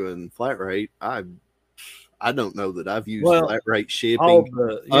arguing flat rate. I don't know that I've used flat rate shipping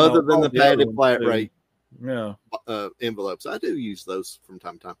other than the padded flat rate envelopes. I do use those from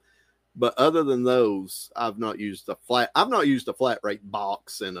time to time. But other than those, I've not used a flat rate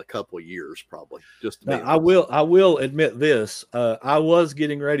box in a couple of years, probably. Just to be honest. I will admit this. I was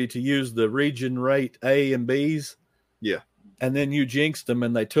getting ready to use the region rate A and B's. Yeah. And then you jinxed them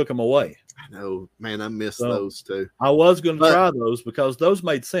and they took them away. I know, man. I miss those too. I was going to try those because those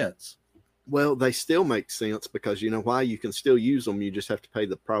made sense. Well, they still make sense because you know why? You can still use them. You just have to pay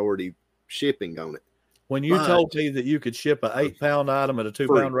the priority shipping on it. When you told me that you could ship an 8-pound item at a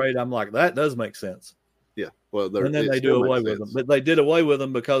 2-pound rate, I'm like, that does make sense. Yeah. Well, and then they do away with them. But they did away with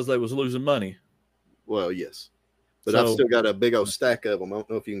them because they was losing money. Well, yes. But I've still got a big old stack of them. I don't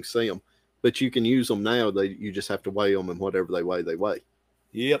know if you can see them. But you can use them now. You just have to weigh them, and whatever they weigh, they weigh.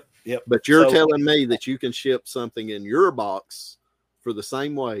 Yep. But you're telling me that you can ship something in your box for the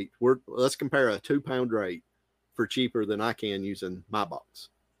same weight. Let's compare a 2-pound rate for cheaper than I can using my box.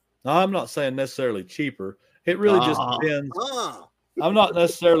 No, I'm not saying necessarily cheaper. It really just depends. I'm not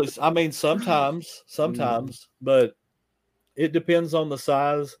necessarily. I mean, sometimes, but it depends on the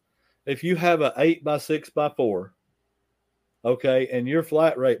size. If you have a 8x6x4, okay, and your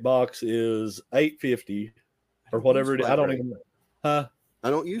flat rate box is $8.50 or whatever it is, I don't even know. Huh?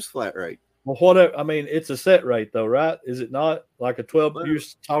 I don't use flat rate. Well, whatever. I mean, it's a set rate though, right? Is it not like a 12? You're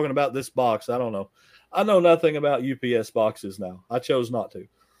talking about this box. I don't know. I know nothing about UPS boxes now. I chose not to.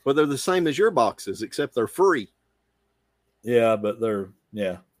 Well, they're the same as your boxes, except they're free. Yeah, but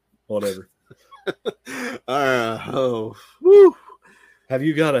whatever. Woo. Have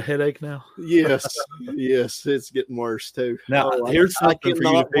you got a headache now? Yes, yes, it's getting worse too. Now, here's something for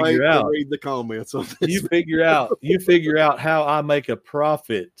you to figure out. Read the comments on this. You figure out how I make a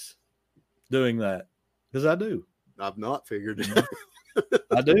profit doing that, because I do. I've not figured it out.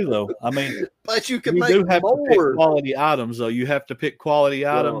 I do though. I mean, but you can do have to pick quality items though. You have to pick quality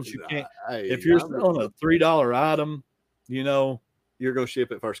items. You can't. If you're selling a $3 item, you're going to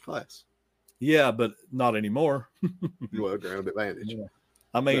ship it first class. Yeah, but not anymore. Well, ground advantage. Yeah.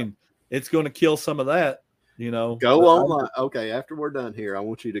 I mean, it's going to kill some of that. Go online. Okay, after we're done here, I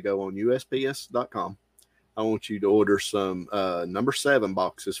want you to go on USPS.com. I want you to order some number 7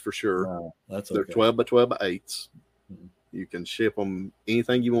 boxes for sure. No, that's They're 12 by 12 by 8s. You can ship them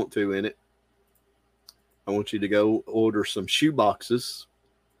anything you want to in it. I want you to go order some shoe boxes.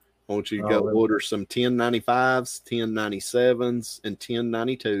 I want you to go order some 1095s, 1097s, and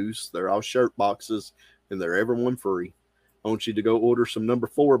 1092s. They're all shirt boxes, and they're everyone free. I want you to go order some number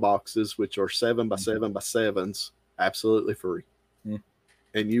 4 boxes, which are 7 by 7 by 7s, absolutely free.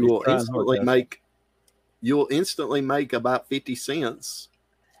 And you will instantly make about 50 cents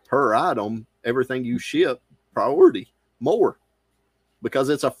per item. Everything you ship, priority. More, because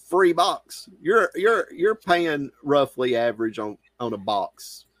it's a free box. You're paying roughly average on a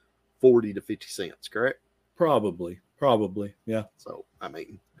box 40 to 50 cents, correct? Probably, yeah. So I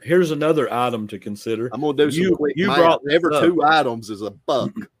mean, here's another item to consider. I'm gonna do some quick math. Every 2 items is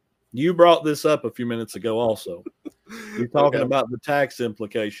 $1. You brought this up a few minutes ago. Also, you're talking about the tax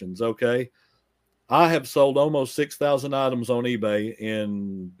implications. Okay, I have sold almost 6,000 items on eBay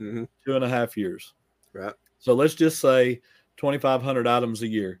in 2.5 years. Right. So let's just say 2,500 items a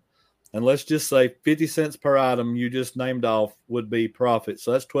year. and let's just say 50 cents per item you just named off would be profit.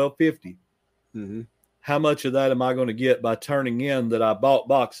 So that's $12.50. Mm-hmm. How much of that am I going to get by turning in that I bought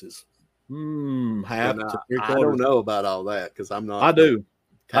boxes? Half to 3/4. I don't know about all that because I'm not. I do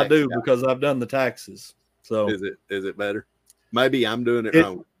guy. because I've done the taxes. So is it better? Maybe I'm doing it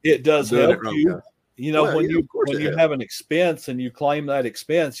wrong. It does help you. Guys. You know, when you have an expense and you claim that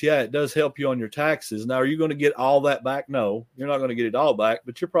expense, yeah, it does help you on your taxes. Now, are you going to get all that back? No, you're not going to get it all back,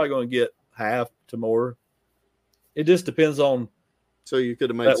 but you're probably going to get half to more. It just depends on. So you could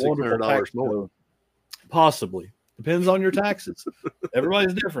have made $600 more. Possibly. Depends on your taxes.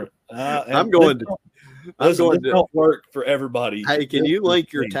 Everybody's different. This don't work for everybody. Hey, can you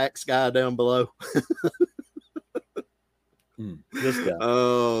link your tax guy down below? This guy.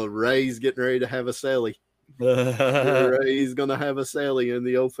 Oh, Ray's getting ready to have a celly. Ray's going to have a celly in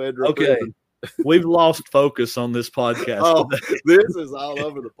the old federal prison. We've lost focus on this podcast. This is all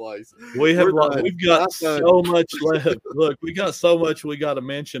over the place. We've got so much left. Look, we got so much we got to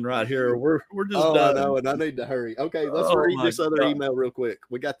mention right here. We're just done. I know, and I need to hurry. Okay, let's read this other email real quick.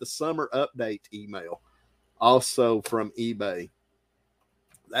 We got the summer update email, also from eBay.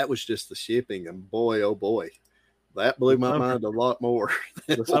 That was just the shipping, and boy, oh boy, that blew my mind a lot more.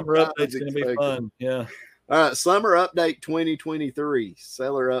 The summer update's going to be fun. Yeah. All right, summer update 2023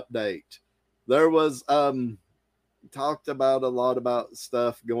 seller update. There was talked about a lot about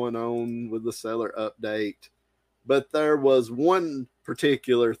stuff going on with the seller update, but there was one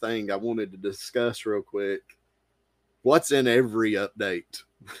particular thing I wanted to discuss real quick. What's in every update?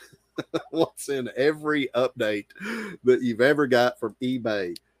 What's in every update that you've ever got from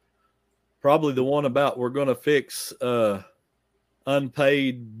eBay? Probably the one about we're going to fix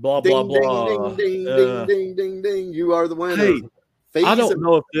unpaid blah ding, blah blah. Ding ding ding ding ding ding. You are the winner. Hey, I don't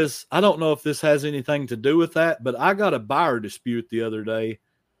know if this has anything to do with that, but I got a buyer dispute the other day.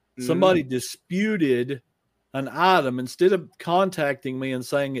 Somebody disputed an item instead of contacting me and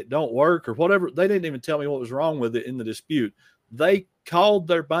saying it don't work or whatever. They didn't even tell me what was wrong with it in the dispute. They called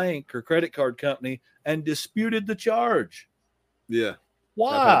their bank or credit card company and disputed the charge. Yeah.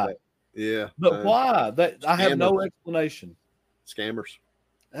 Why? Yeah. But why? I have no explanation. Scammers.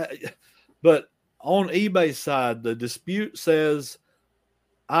 But on eBay's side, the dispute says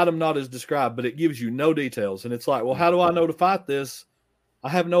item not as described, but it gives you no details. And it's like, well, how do I know to fight this? I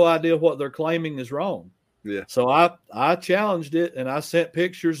have no idea what they're claiming is wrong. Yeah. So I challenged it and I sent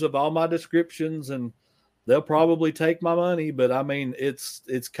pictures of all my descriptions, and they'll probably take my money. But I mean, it's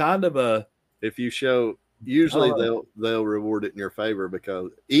kind of a, if you show, usually they'll reward it in your favor,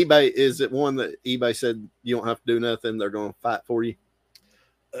 because eBay, is it one that eBay said you don't have to do nothing, they're going to fight for you?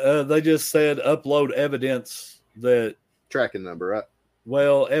 They just said upload evidence that tracking number, right?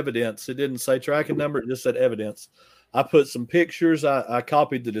 Well, evidence. It didn't say tracking number. It just said evidence. I put some pictures. I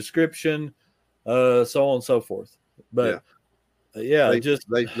copied the description, so on and so forth. But they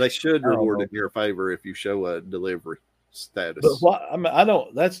should reward it in your favor if you show a delivery status. But what, I mean, I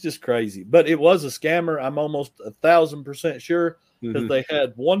don't. That's just crazy. But it was a scammer. I'm almost 1,000% sure, because they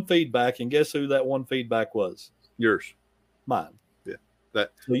had one feedback, and guess who that one feedback was? Yours, mine.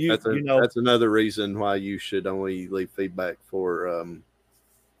 That's another reason why you should only leave feedback for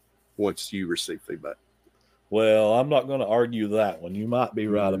once you receive feedback. Well, I'm not going to argue that one. You might be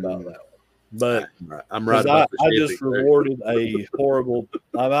right about that one, but I'm right. I just rewarded a horrible.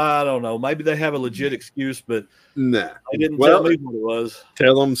 I don't know. Maybe they have a legit excuse, but they didn't tell me what it was.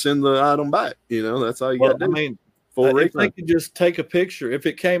 Tell them send the item back. That's all you got to do. I mean, if they could just take a picture, if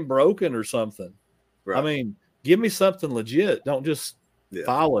it came broken or something. Right. I mean, give me something legit. Don't just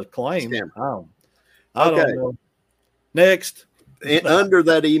file a claim. I don't know. Next. Under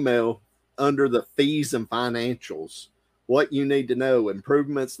that email, under the fees and financials, what you need to know: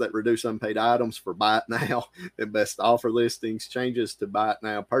 improvements that reduce unpaid items for buy it now and best offer listings, changes to buy it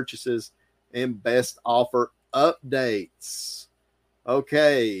now purchases, and best offer updates.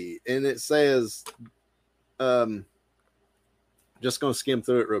 Okay. And it says, just going to skim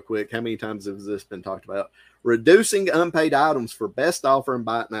through it real quick. How many times has this been talked about? Reducing unpaid items for best offer and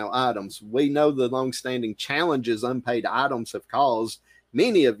buy it now items. We know the long-standing challenges unpaid items have caused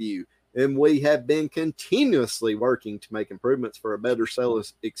many of you, and we have been continuously working to make improvements for a better seller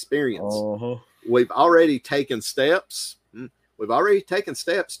experience. We've already taken steps. We've already taken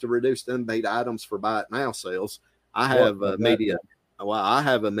steps to reduce unpaid items for buy it now sales. I have immediate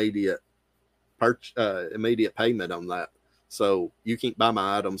immediate payment on that. So you can't buy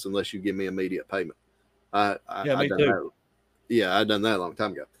my items unless you give me immediate payment. I done that. Yeah, I done that a long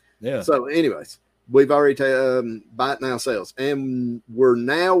time ago. Yeah. So, anyways, we've already buy it now sales, and we're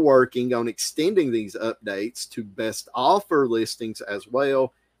now working on extending these updates to best offer listings as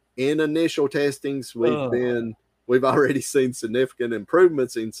well, in initial testings, we've already seen significant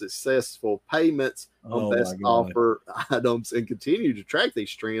improvements in successful payments on best offer items, and continue to track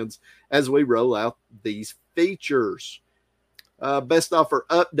these trends as we roll out these features. Best offer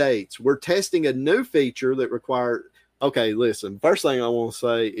updates. We're testing a new feature that requires. Okay, listen. First thing I want to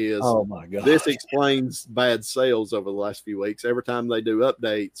say is, this explains bad sales over the last few weeks. Every time they do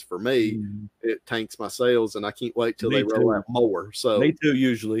updates for me, it tanks my sales, and I can't wait till they roll out more. So me too.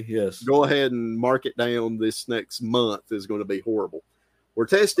 Usually, yes. Go ahead and mark it down. This next month is going to be horrible. We're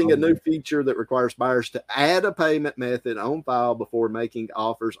testing a new feature that requires buyers to add a payment method on file before making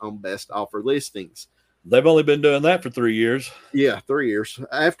offers on best offer listings. They've only been doing that for 3 years. Yeah, 3 years.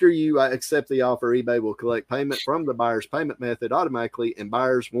 After you accept the offer, eBay will collect payment from the buyer's payment method automatically, and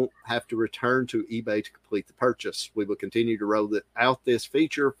buyers won't have to return to eBay to complete the purchase. We will continue to roll out this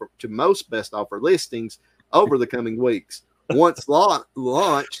feature to most best offer listings over the coming weeks. Once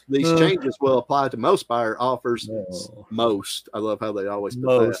launched, these changes will apply to most buyer offers. Most. I love how they always put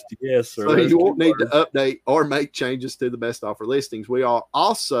most, that. Yes, sir. So you won't need to update or make changes to the best offer listings. We are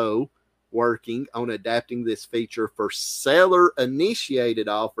also working on adapting this feature for seller-initiated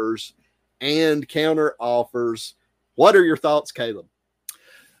offers and counter offers. What are your thoughts, Caleb?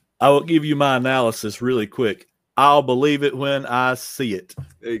 I will give you my analysis really quick. I'll believe it when I see it.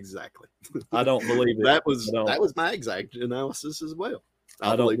 Exactly. I don't believe it. That was my exact analysis as well.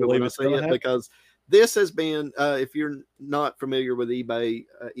 I don't believe it when I see it, because this has been, if you're not familiar with eBay,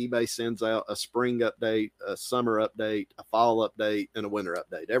 eBay sends out a spring update, a summer update, a fall update, and a winter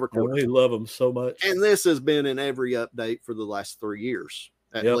update every quarter. We love them so much. And this has been in every update for the last 3 years,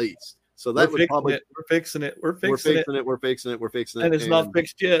 at least. So that would probably we're fixing it. We're fixing it. And it's not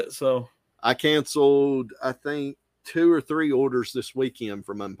fixed yet. So I canceled, I think, 2 or 3 orders this weekend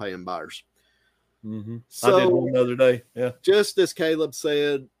from unpaying buyers. So, I did one the other day. Yeah. Just as Caleb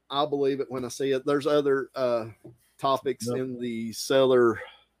said, I'll believe it when I see it. There's other topics in the seller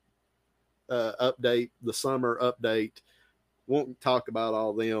update, the summer update. Won't talk about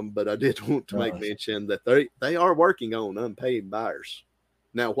all them, but I did want to make mention that they are working on unpaid buyers.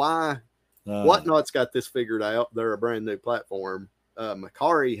 Now, why? Whatnot's got this figured out. They're a brand new platform.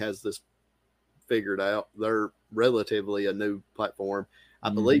 Macari has this figured out. They're relatively a new platform. I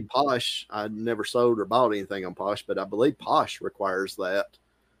believe Posh, I never sold or bought anything on Posh, but I believe Posh requires that.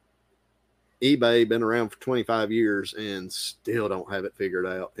 eBay been around for 25 years and still don't have it figured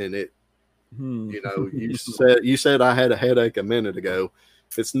out. And it, you know, you said I had a headache a minute ago.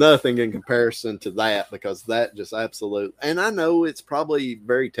 It's nothing in comparison to that, because that just absolute. And I know it's probably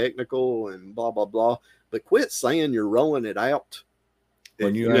very technical and blah, blah, blah, but quit saying you're rolling it out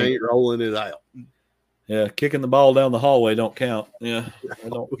when you ain't rolling it out. Yeah, kicking the ball down the hallway don't count. Yeah, that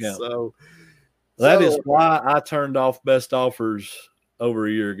don't count. So that is why I turned off best offers over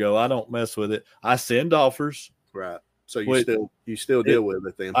a year ago. I don't mess with it. I send offers. Right. So you still deal with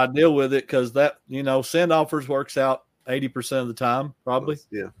it then. I deal with it because that, send offers works out 80% of the time, probably.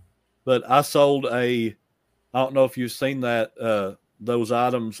 Yeah. But I sold I don't know if you've seen that, those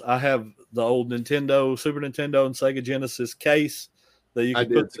items. I have the old Nintendo, Super Nintendo, and Sega Genesis case that you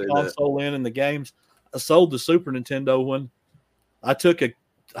can put the console in the games. I sold the Super Nintendo one. I took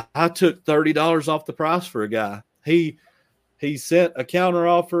 $30 off the price for a guy. He sent a counter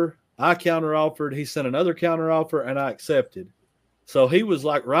offer. I counter offered. He sent another counter offer, and I accepted. So he was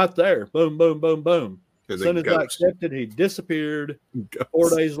like right there. Boom, boom, boom, boom. As soon as I accepted, he disappeared. 4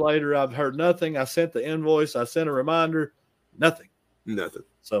 days later, I've heard nothing. I sent the invoice. I sent a reminder. Nothing.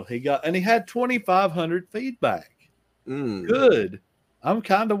 So he had 2,500 feedback. Good. I'm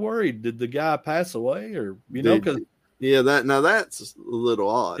kind of worried. Did the guy pass away, or because that's a little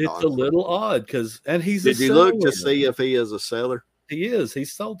odd. It's honestly a little odd and he's. Did you look to see if he is a seller? He is. He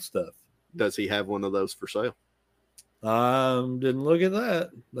sold stuff. Does he have one of those for sale? Didn't look at that.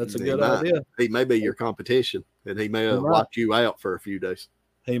 That's a good idea. He may be your competition, and he may have locked you out for a few days.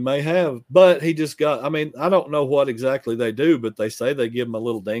 He may have, but he just got. I mean, I don't know what exactly they do, but they say they give him a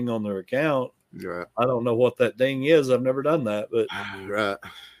little ding on their account. Right. I don't know what that ding is. I've never done that, but right.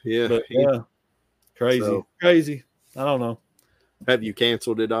 Yeah. But yeah. Crazy. I don't know. Have you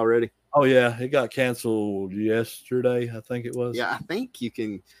canceled it already? Oh yeah, it got canceled yesterday. I think it was. Yeah, I think you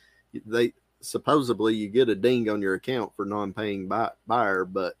can. They supposedly you get a ding on your account for non-paying buyer,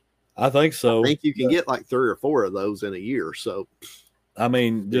 but I think so. I think you can get like 3 or 4 of those in a year. So, I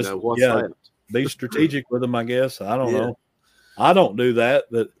mean, just be strategic with them. I guess I don't know. I don't do that,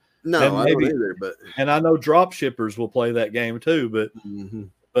 but. No, I don't either. And I know drop shippers will play that game too,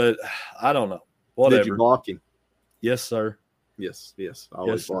 but I don't know. Whatever. Did you block him? Yes, sir. Yes. I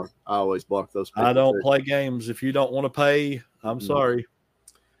always block those people. I don't play games. If you don't want to pay, I'm sorry.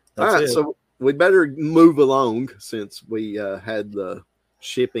 All right, so we better move along since we had the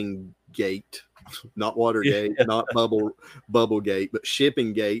shipping gate, not Watergate, not bubble gate, but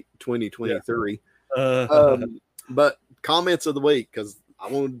shipping gate 2023. But comments of the week, because I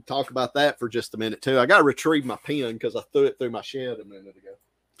wanted to talk about that for just a minute too. I got to retrieve my pen because I threw it through my shed a minute ago.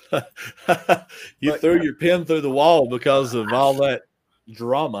 You threw your pen through the wall because of all that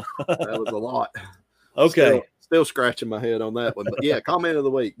drama. That was a lot. Okay. Still scratching my head on that one. But yeah, comment of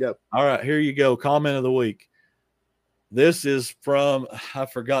the week. Go. All right, here you go. Comment of the week. This is from, I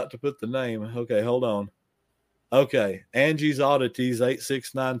forgot to put the name. Okay, hold on. Okay, Angie's Oddities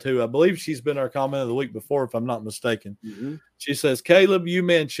 8692. I believe she's been our comment of the week before, if I'm not mistaken. Mm-hmm. She says, Caleb, you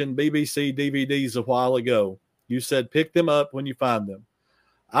mentioned BBC DVDs a while ago. You said pick them up when you find them.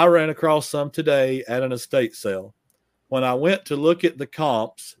 I ran across some today at an estate sale. When I went to look at the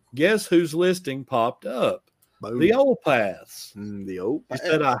comps, guess whose listing popped up? Boom. The Old Paths. The Old Paths. She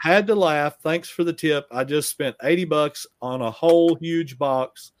said, I had to laugh. Thanks for the tip. I just spent $80 on a whole huge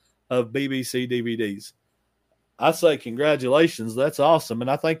box of BBC DVDs. I say congratulations. That's awesome. And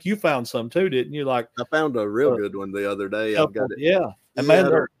I think you found some too, didn't you? Like, I found a real good one the other day. I've got it. Yeah. And man,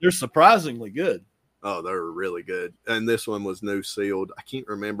 they're surprisingly good. Oh, they're really good. And this one was new sealed. I can't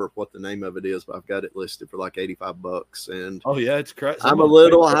remember what the name of it is, but I've got it listed for like $85. And oh yeah, it's crazy. I'm a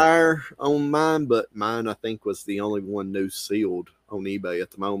little higher on mine, but mine I think was the only one new sealed on eBay at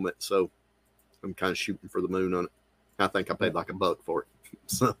the moment. So I'm kind of shooting for the moon on it. I think I paid like $1 for it.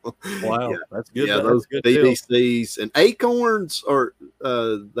 So wow, yeah, that's good. Yeah, those good BBCs and Acorns are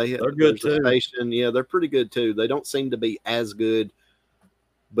they're good too. Station. Yeah, they're pretty good too. They don't seem to be as good,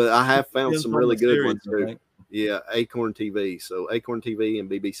 but I have found some really good ones too. Yeah, Acorn TV. So Acorn TV and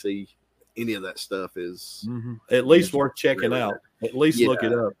BBC, any of that stuff is at least worth checking out. At least look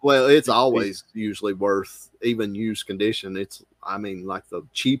it up. Well, it's always usually worth, even used condition. It's, I mean, like the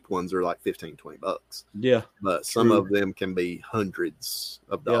cheap ones are like $15-$20. Yeah. But some of them can be hundreds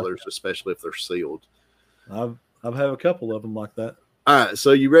of dollars, especially if they're sealed. I've had a couple of them like that. All right.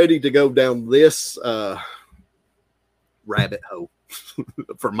 So you ready to go down this rabbit hole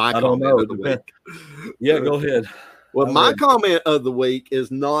for my comment of the week? Yeah, go ahead. Well, my comment of the week is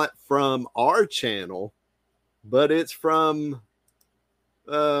not from our channel, but it's from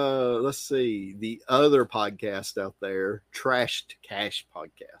let's see, the other podcast out there, Trash to Cash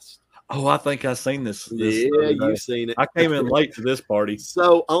podcast. Oh, I think I've seen this. Yeah, you've seen it. I came in late to this party.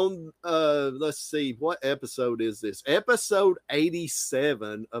 So on let's see, what episode is this? Episode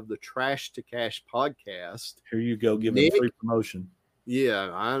 87 of the Trash to Cash podcast. Here you go, giving free promotion. Yeah,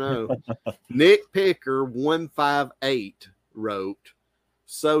 I know. Nick Picker 158 wrote,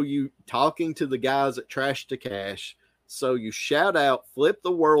 so you talking to the guys at Trash to Cash. So you shout out Flip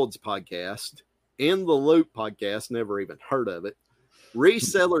the World's podcast, In the Loop podcast, never even heard of it,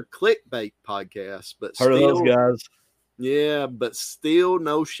 Reseller Clickbait podcast, but heard still, of those guys. Yeah, but still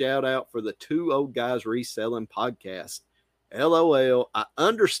no shout out for the Two Old Guys Reselling podcast. LOL, I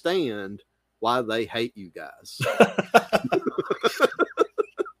understand why they hate you guys.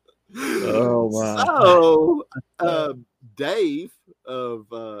 Oh wow. So Dave of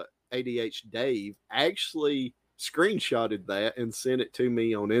ADH Dave actually screenshotted that and sent it to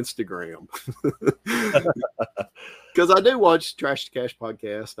me on Instagram. Because I do watch Trash to Cash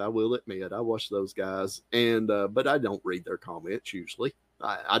podcast. I will admit I watch those guys, and but I don't read their comments usually.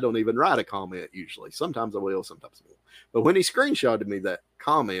 I don't even write a comment usually. Sometimes I will, sometimes I won't. But when he screenshotted me that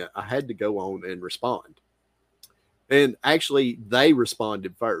comment, I had to go on and respond. And actually, they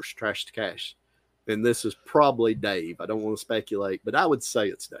responded first, Trash to Cash. And this is probably Dave. I don't want to speculate, but I would say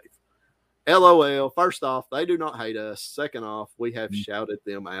it's Dave. LOL. First off, they do not hate us. Second off, we have shouted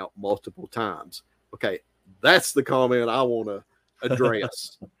them out multiple times. Okay, that's the comment I want to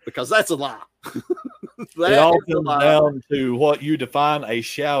address because that's a lie. It all comes down to what you define a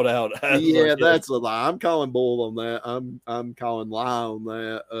shout out as. Yeah, that's a lie. I'm calling bull on that. I'm calling lie on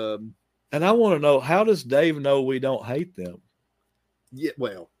that. And I want to know, how does Dave know we don't hate them? Yeah,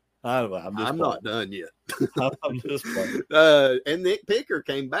 well, I'm not done yet. I'm just playing. And Nick Picker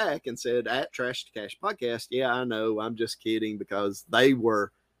came back and said at Trash to Cash podcast, yeah, I know, I'm just kidding, because they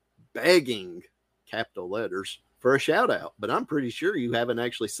were begging, capital letters, for a shout out. But I'm pretty sure you haven't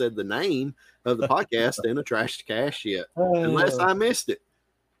actually said the name of the podcast in a Trash to Cash yet, unless I missed it.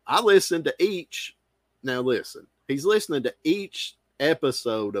 I listened to each. Now listen, he's listening to each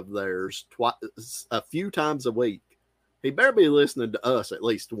episode of theirs a few times a week. He better be listening to us at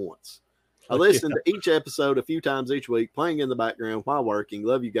least once. I listen to each episode a few times each week, playing in the background while working.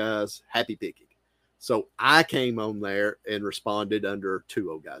 Love you guys. Happy picking. So I came on there and responded under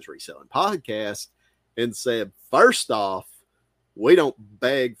Two Old Guys Reselling podcast and said, first off, we don't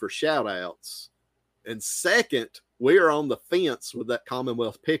beg for shout outs. And second, we are on the fence with that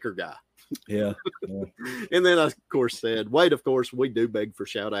Commonwealth Picker guy. Yeah. And then I, of course, said, wait, of course, we do beg for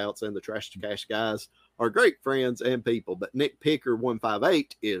shout outs, and the Trash to Cash guys are great friends and people. But Nick Picker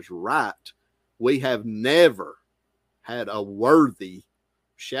 158 is right. We have never had a worthy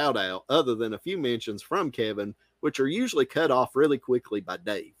shout out other than a few mentions from Kevin, which are usually cut off really quickly by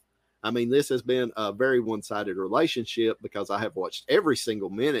Dave. I mean, this has been a very one-sided relationship because I have watched every single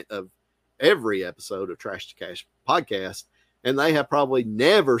minute of every episode of Trash to Cash podcast, and they have probably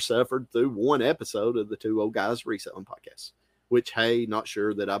never suffered through one episode of the Two Old Guys Reselling podcast, which, hey, not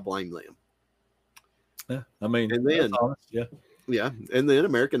sure that I blame them. Yeah, I mean, and then, yeah. Yeah, and then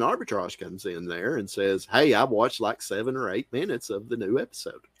American Arbitrage comes in there and says, hey, I watched like 7 or 8 minutes of the new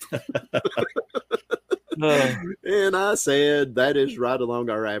episode. And I said, that is right along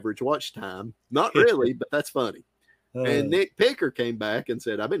our average watch time. Not really, but that's funny. And Nick Picker came back and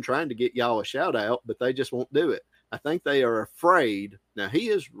said, I've been trying to get y'all a shout out, but they just won't do it. I think they are afraid. Now, he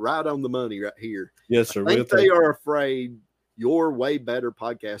is right on the money right here. Yes, sir. I think they are afraid your way better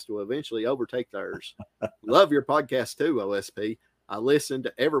podcast will eventually overtake theirs. Love your podcast too, OSP. I listen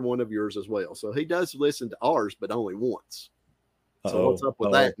to every one of yours as well. So he does listen to ours, but only once. So what's up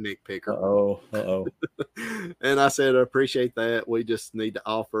with that, Nick Picker? And I said, I appreciate that. We just need to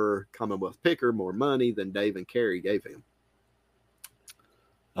offer Commonwealth Picker more money than Dave and Carrie gave him.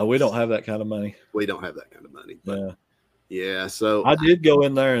 We don't have that kind of money. We don't have that kind of money. But yeah. So I did go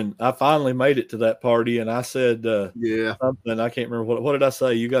in there and I finally made it to that party, and I said, something. I can't remember what did I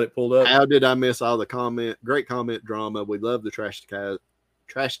say? You got it pulled up. How did I miss all the great comment drama? We love the Trash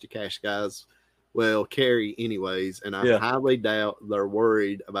to Cash guys. Well, Carrie anyways. And I highly doubt they're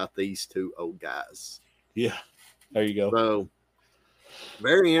worried about these two old guys. Yeah. There you go. So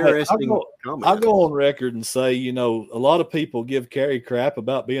very interesting. I'll go on record and say, a lot of people give Carrie crap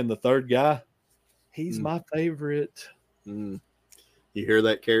about being the third guy. He's my favorite. You hear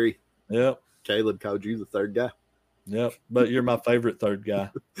that, Carrie? Yep. Caleb called you the third guy. Yep. But you're my favorite third guy.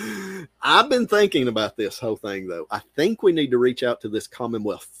 I've been thinking about this whole thing, though. I think we need to reach out to this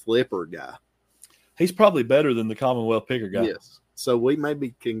Commonwealth Flipper guy. He's probably better than the Commonwealth Picker guy. Yes. So we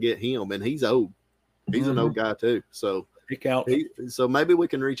maybe can get him, and he's old. He's an old guy, too. So he counts. So maybe we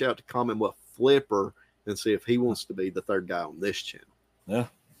can reach out to Commonwealth Flipper and see if he wants to be the third guy on this channel. Yeah.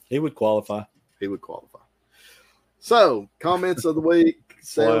 He would qualify. So, comments of the week,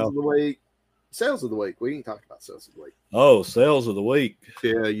 sales of the week. Sales of the week. We ain't talked about sales of the week. Oh, sales of the week.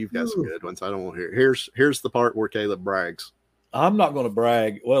 Yeah, you've got some good ones. I don't want to hear. Here's the part where Caleb brags. I'm not going to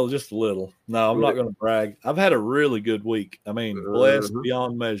brag. Well, just a little. No, I'm not going to brag. I've had a really good week. I mean, blessed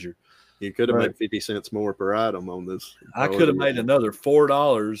beyond measure. You could have made 50 cents more per item on this. I could have made another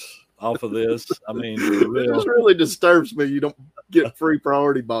 $4 off of this. I mean, it just really disturbs me. You don't get free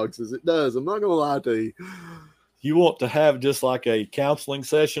priority boxes. It does. I'm not going to lie to you. You want to have just like a counseling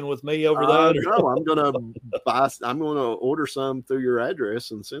session with me over that? No, I'm gonna order some through your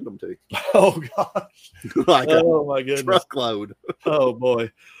address and send them to you. Oh gosh! Oh my goodness! Truckload. Oh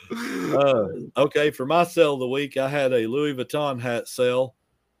boy. Okay, for my sale of the week, I had a Louis Vuitton hat sale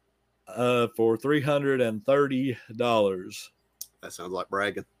for $330. That sounds like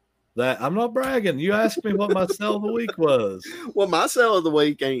bragging. I'm not bragging. You asked me what my sale of the week was. Well, my sale of the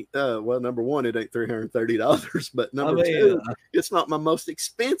week ain't number one, it ain't $330, but number two, it's not my most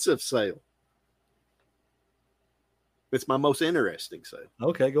expensive sale. It's my most interesting sale.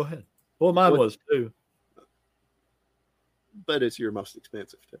 Okay, go ahead. Well, mine was too. But it's your most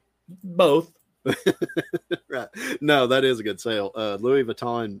expensive too. Both. Right. No, that is a good sale. Louis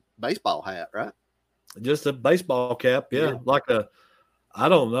Vuitton baseball hat, right? Just a baseball cap, yeah. Like I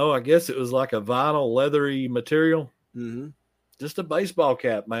don't know. I guess it was like a vinyl leathery material. Mm-hmm. Just a baseball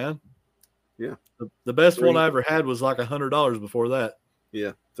cap, man. Yeah. The best one I ever had was like $100 before that.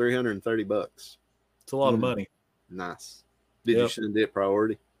 Yeah. $330. It's a lot of money. Nice. Did you send it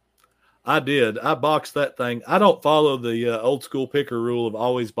priority? I did. I boxed that thing. I don't follow the old school picker rule of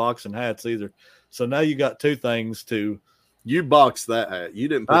always boxing hats either. So now you got two things to. You boxed that hat. You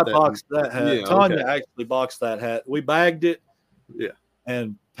didn't put I boxed that hat. Yeah, Tanya actually boxed that hat. We bagged it. Yeah.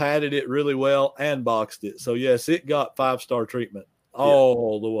 And padded it really well and boxed it. So, yes, it got 5-star treatment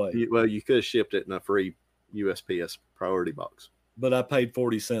all the way. Well, you could have shipped it in a free USPS priority box. But I paid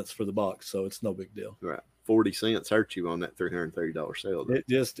 40 cents for the box, so it's no big deal. Right. 40 cents hurt you on that $330 sale. Though.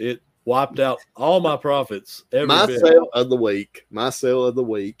 It wiped out all my profits. My sale of the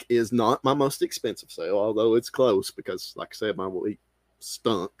week is not my most expensive sale, although it's close because, like I said, my week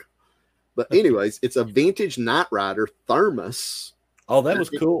stunk. But anyways, it's a vintage Knight Rider thermos. Oh, that was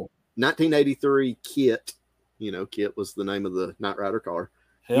cool. 1983 kit Kit was the name of the Night Rider car.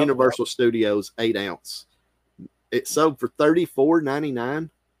 Yep. Universal Studios 8-ounce. It sold for $34.99,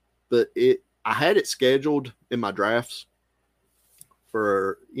 but I had it scheduled in my drafts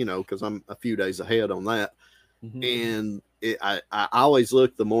for, because I'm a few days ahead on that. Mm-hmm. And I always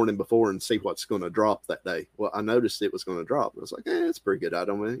look the morning before and see what's going to drop that day. Well, I noticed it was going to drop. I was like, it's pretty good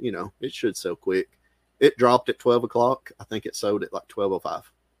item. It should sell quick. It dropped at 12 o'clock. I think it sold at like 12:05.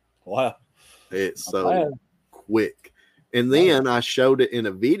 Wow. It sold quick. And then I showed it in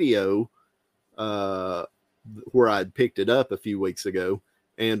a video where I'd picked it up a few weeks ago.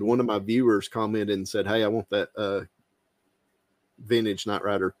 And one of my viewers commented and said, hey, I want that vintage Night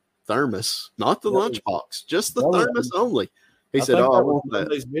Rider thermos, not the lunchbox, just the thermos only. He said, I want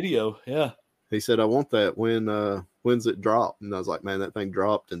that. Video. Yeah. He said, I want that. When's it drop? And I was like, man, that thing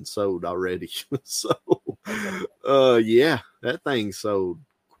dropped and sold already. So, yeah, that thing sold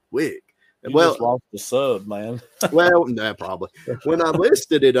quick. You just lost the sub, man. Well, no, probably. When I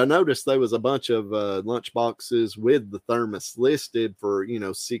listed it, I noticed there was a bunch of lunch boxes with the thermos listed for, $60,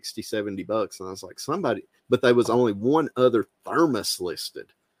 $70. And I was like, but there was only one other thermos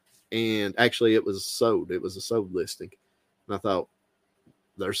listed. And actually it was sold. It was a sold listing. And I thought,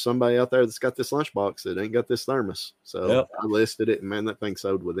 there's somebody out there that's got this lunchbox that ain't got this thermos. So I listed it, and man, that thing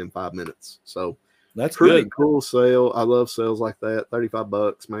sold within 5 minutes. So that's pretty good. Cool sale. I love sales like that.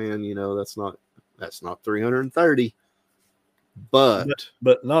 $35, man. That's not 330. But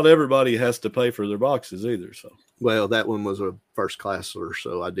not everybody has to pay for their boxes either. So that one was a first classer,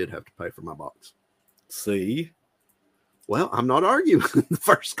 so I did have to pay for my box. See. Well, I'm not arguing the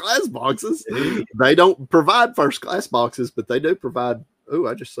first class boxes. They don't provide first class boxes, but they do provide. Oh,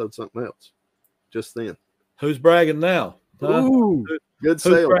 I just sold something else just then. Who's bragging now? Huh? Ooh, good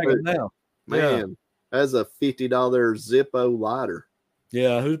sale. Who's bragging now? Man, that's a $50 Zippo lighter.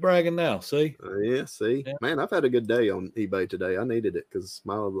 Yeah, who's bragging now? See? See? Yeah. Man, I've had a good day on eBay today. I needed it because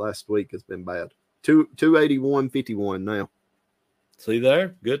my last week has been bad. 281.51 now. See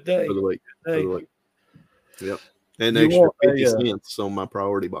there? Good day. For the week. Good day. For the week. Yep. And extra 50 cents on my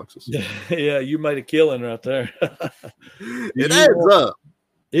priority boxes. Yeah, you made a killing right there. It adds up.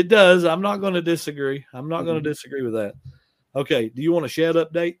 It does. I'm not going to disagree. I'm not going to disagree with that. Okay. Do you want a shed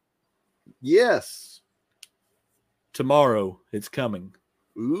update? Yes. Tomorrow it's coming.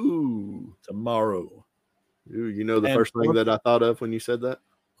 Ooh. Tomorrow. Ooh, the first thing that I thought of when you said that?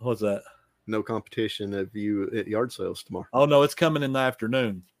 What's that? No competition of you at yard sales tomorrow. Oh, no, it's coming in the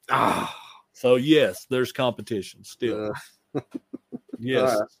afternoon. So, yes, there's competition still.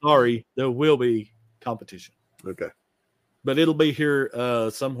 Yes. Right. Sorry, there will be competition. Okay. But it'll be here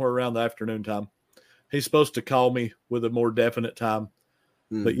somewhere around the afternoon time. He's supposed to call me with a more definite time.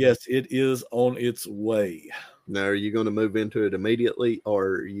 But, yes, it is on its way. Now, are you going to move into it immediately, or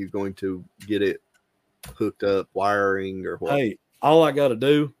are you going to get it hooked up, wiring, or what? Hey, all I got to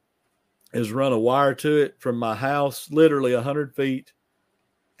do is run a wire to it from my house, literally 100 feet,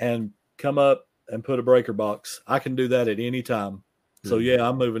 and come up and put a breaker box. I can do that at any time. So, yeah,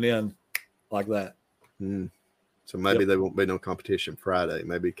 I'm moving in like that. So maybe there won't be no competition Friday.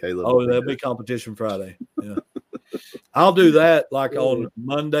 Maybe Caleb. Oh, there'll be competition Friday. Yeah. I'll do that like on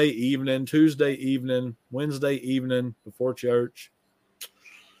Monday evening, Tuesday evening, Wednesday evening before church.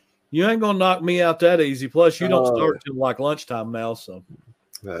 You ain't going to knock me out that easy. Plus, you don't start till like lunchtime now. So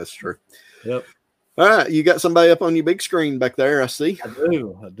that's true. Yep. All right. You got somebody up on your big screen back there, I see. I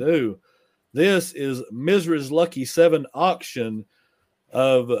do. This is Mizra's Lucky 7 auction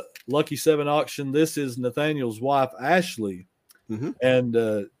of Lucky 7 auction. This is Nathaniel's wife, Ashley.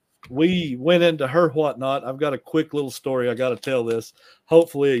 And we went into her whatnot. I've got a quick little story. I got to tell this.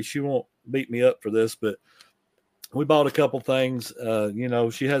 Hopefully she won't beat me up for this, but we bought a couple things.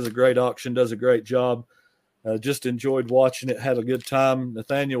 She has a great auction, does a great job. Just enjoyed watching it, had a good time.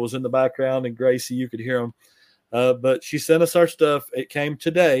 Nathaniel was in the background, and Gracie, you could hear him. But she sent us our stuff. It came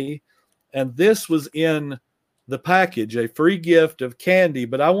today, and this was in the package, a free gift of candy.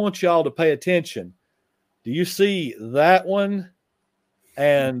 But I want y'all to pay attention. Do you see that one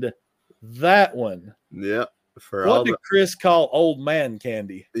and that one? Yep. What did Chris call old man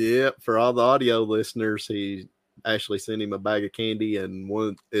candy? Yep. For all the audio listeners, he actually sent him a bag of candy,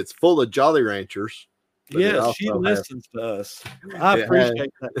 and it's full of Jolly Ranchers. Yes, she listens to us. I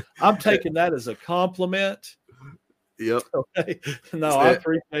appreciate that. I'm taking that as a compliment. Yep. Okay. No, I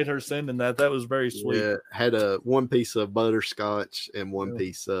appreciate her sending that. That was very sweet. Yeah, had one piece of butterscotch and one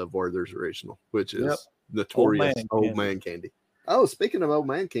piece of Werther's Original, which is notorious old man candy. Oh, speaking of old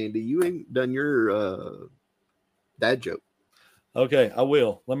man candy, you ain't done your dad joke. Okay, I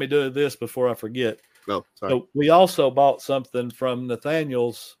will. Let me do this before I forget. Oh, sorry. So we also bought something from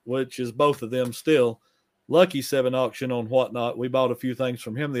Nathaniel's, which is both of them still. Lucky 7 auction on Whatnot. We bought a few things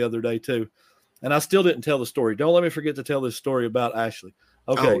from him the other day too. And I still didn't tell the story. Don't let me forget to tell this story about Ashley.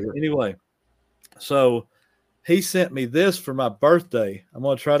 Okay. Anyway, so he sent me this for my birthday. I'm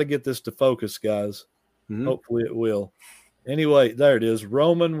going to try to get this to focus, guys. Hopefully it will. Anyway, there it is.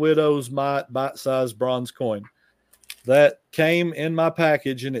 Roman Widow's Might bite-sized bronze coin. That came in my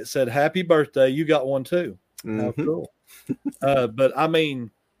package, and it said, "Happy birthday." You got one too. How cool. But, I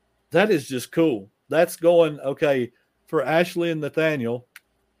mean, that is just cool. That's going, okay, for Ashley and Nathaniel,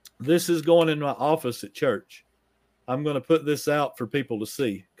 this is going in my office at church. I'm going to put this out for people to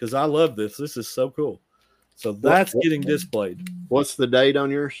see because I love this. This is so cool. So that's getting displayed. What's the date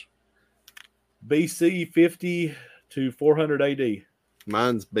on yours? BC 50 to 400 AD.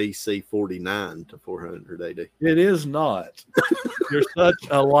 Mine's BC 49 to 400 AD. It is not. You're such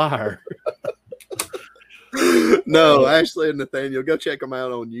a liar. No, Ashley and Nathaniel, go check them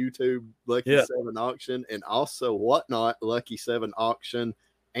out on YouTube, Lucky 7 Auction, and also Whatnot, Lucky 7 Auction,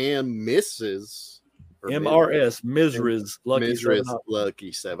 and Mrs. Lucky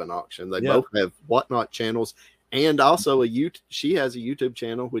 7 Auction. They both have Whatnot channels, and also she has a YouTube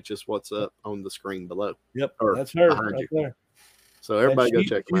channel, which is what's up on the screen below. Yep, that's her right there. So everybody go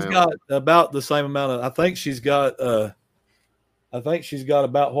check them out. She's got about the same amount of. I think she's got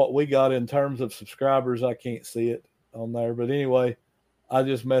about what we got in terms of subscribers. I can't see it on there, but anyway, I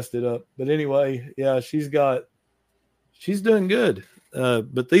just messed it up. But anyway, yeah, she's doing good.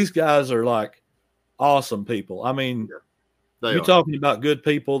 But these guys are like awesome people. I mean, you're talking about good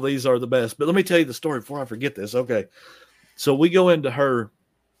people. These are the best. But let me tell you the story before I forget this. Okay. So we go into her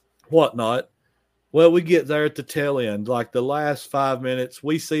Whatnot. Well, we get there at the tail end, like the last 5 minutes.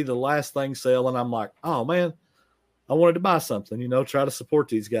 We see the last thing sell, and I'm like, oh, man, I wanted to buy something, try to support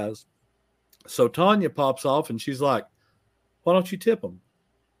these guys. So Tanya pops off, and she's like, why don't you tip them?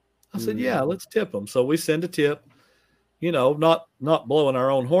 I said, yeah, let's tip them. So we send a tip, not blowing our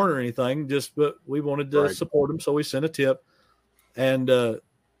own horn or anything, but we wanted to support them, so we sent a tip. And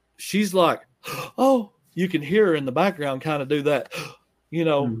she's like, oh, you can hear her in the background kind of do that,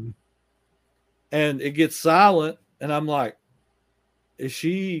 and it gets silent. And I'm like, is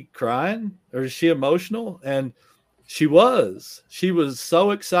she crying or is she emotional? And she was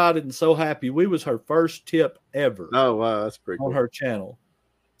so excited and so happy. We was her first tip ever. Oh, wow. That's pretty cool. On her channel.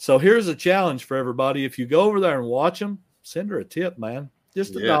 So here's a challenge for everybody. If you go over there and watch them, send her a tip, man.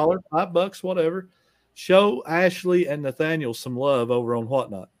 Just $1, $5, whatever. Show Ashley and Nathaniel some love over on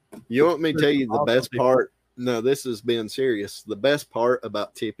Whatnot. You want me to tell you the best part? No, this is being serious. The best part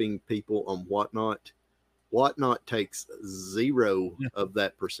about tipping people on Whatnot takes 0 of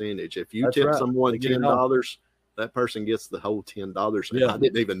that percentage. If you tip someone $10, that person gets the whole $10. Yeah. I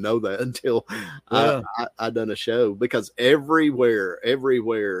didn't even know that until I done a show, because everywhere,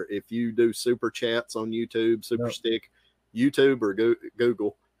 if you do super chats on YouTube, super stick, YouTube or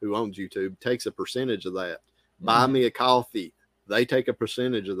Google, who owns YouTube, takes a percentage of that. Buy me a coffee, they take a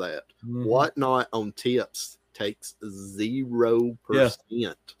percentage of that. Whatnot on tips takes 0%,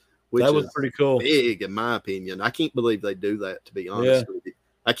 which that was pretty cool. Big, in my opinion. I can't believe they do that, to be honest with you.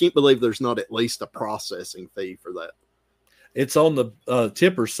 I can't believe there's not at least a processing fee for that. It's on the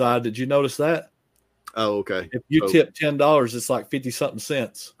tipper side. Did you notice that? Oh, okay. If you tip $10, it's like 50-something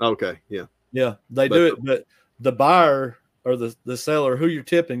cents. Okay, yeah. Yeah, they do it, but the buyer or the seller who you're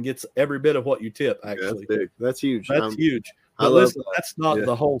tipping gets every bit of what you tip, actually. That's big. That's huge. That's huge. But listen, that's not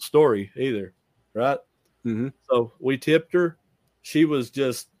the whole story either, right? So we tipped her. She was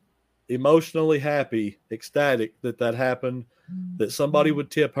just emotionally happy, ecstatic that happened, that somebody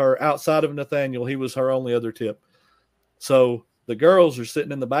would tip her. Outside of Nathaniel, he was her only other tip. So the girls are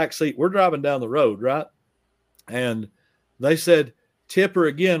sitting in the back seat. We're driving down the road, right? And they said, tip her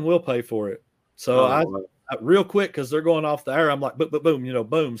again, we'll pay for it. So I real quick, because they're going off the air, I'm like, boom,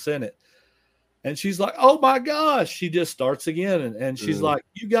 boom, send it. And she's like, oh my gosh. She just starts again. And she's like,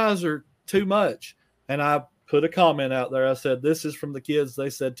 you guys are too much. And I put a comment out there. I said, this is from the kids. They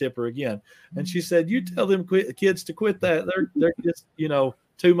said tip her again. And she said, you tell them kids to quit that. They're just,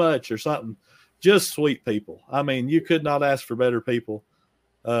 too much or something. Just sweet people. I mean, you could not ask for better people.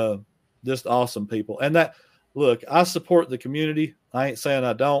 Just awesome people. And look, I support the community. I ain't saying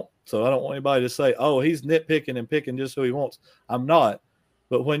I don't. So I don't want anybody to say, oh, he's nitpicking and picking just who he wants. I'm not.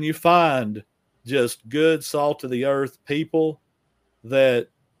 But when you find just good, salt of the earth people that,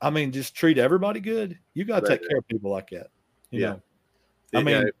 just treat everybody good, you got to take care of people like that. You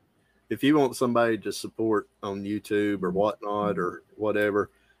know? If you want somebody to support on YouTube or Whatnot or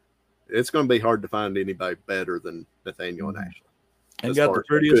whatever, it's going to be hard to find anybody better than Nathaniel and Ashley. And got the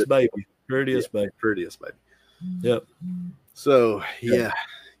prettiest baby. Prettiest baby. Prettiest baby. Yep. So,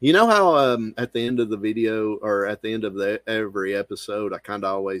 You know how at the end of the video or at the end of every episode, I kind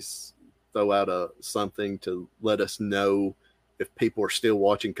of always throw out something to let us know if people are still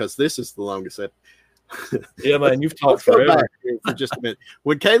watching, because this is the longest episode. Yeah, man, you've talked forever. For just a minute.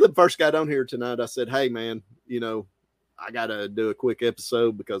 When Caleb first got on here tonight, I said, "Hey, man, I got to do a quick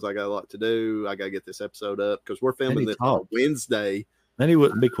episode because I got a lot to do. I got to get this episode up because we're filming this on Wednesday." Then he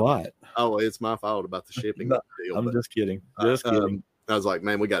wouldn't be quiet. Oh, it's my fault about the shipping deal. I'm just kidding. Just kidding. I was like,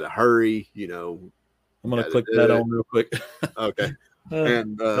 man, we got to hurry. I'm going to click that on real quick. Okay.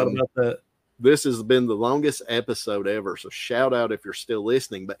 And about that. This has been the longest episode ever. So shout out if you're still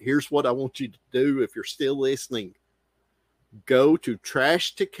listening. But here's what I want you to do if you're still listening. Go to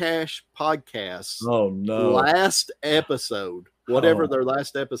Trash to Cash Podcast. Oh, no. Last episode, whatever their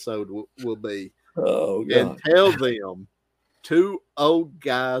last episode will be. Oh, God. And tell them 2 old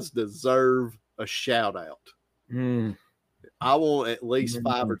guys deserve a shout out. I want at least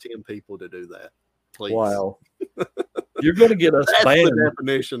 5 or 10 people to do that. Please. Wow. You're going to get us banned. The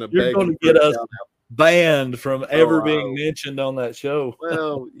definition of You're going to get us banned from ever being mentioned on that show.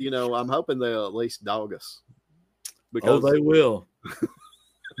 Well, I'm hoping they'll at least dog us. Because they will.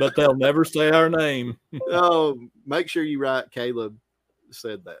 But they'll never say our name. Oh, make sure you write Caleb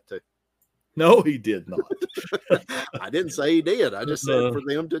said that too. No, he did not. I didn't say he did. I just said for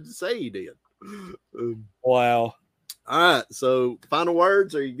them to say he did. Wow. All right. So final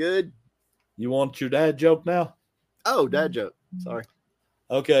words. Are you good? You want your dad joke now? Oh, dad joke. Sorry.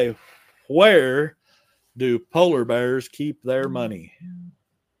 Okay. Where do polar bears keep their money?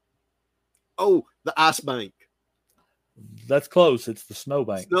 Oh, the ice bank. That's close. It's the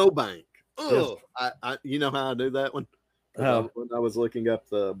snowbank. Snowbank. Oh, yes. I you know how I do that one? How? When I was looking up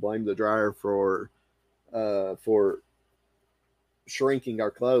the blame the dryer for shrinking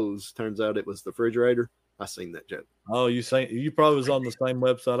our clothes, turns out it was the refrigerator. I seen that joke. Oh, you probably was on the same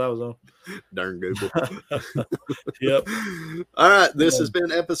website I was on. Darn Google. Yep. All right. This has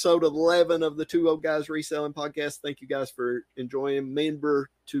been episode 11 of the 2 Old Guys Reselling Podcast. Thank you guys for enjoying.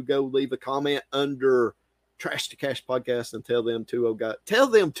 Remember to go leave a comment under Trash to Cash Podcast and tell them 2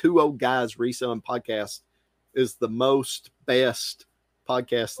 Old Guys Reselling Podcast is the most best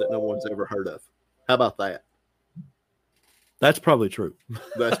podcast that no one's ever heard of. How about that? That's probably true.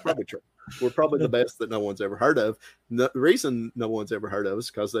 That's probably true. We're probably the best that no one's ever heard of. The reason no one's ever heard of us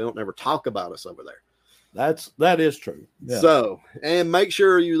is because they don't ever talk about us over there. That is true. Yeah. So, and make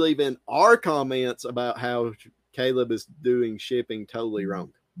sure you leave in our comments about how Caleb is doing shipping totally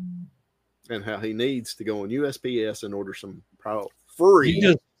wrong and how he needs to go on USPS and order some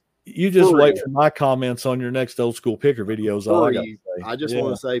free. You just wait for my comments on your next old school picker videos. I just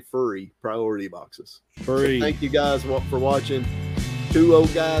want to say free priority boxes. Free. Thank you guys for watching. 2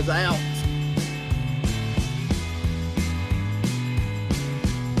 Old Guys out.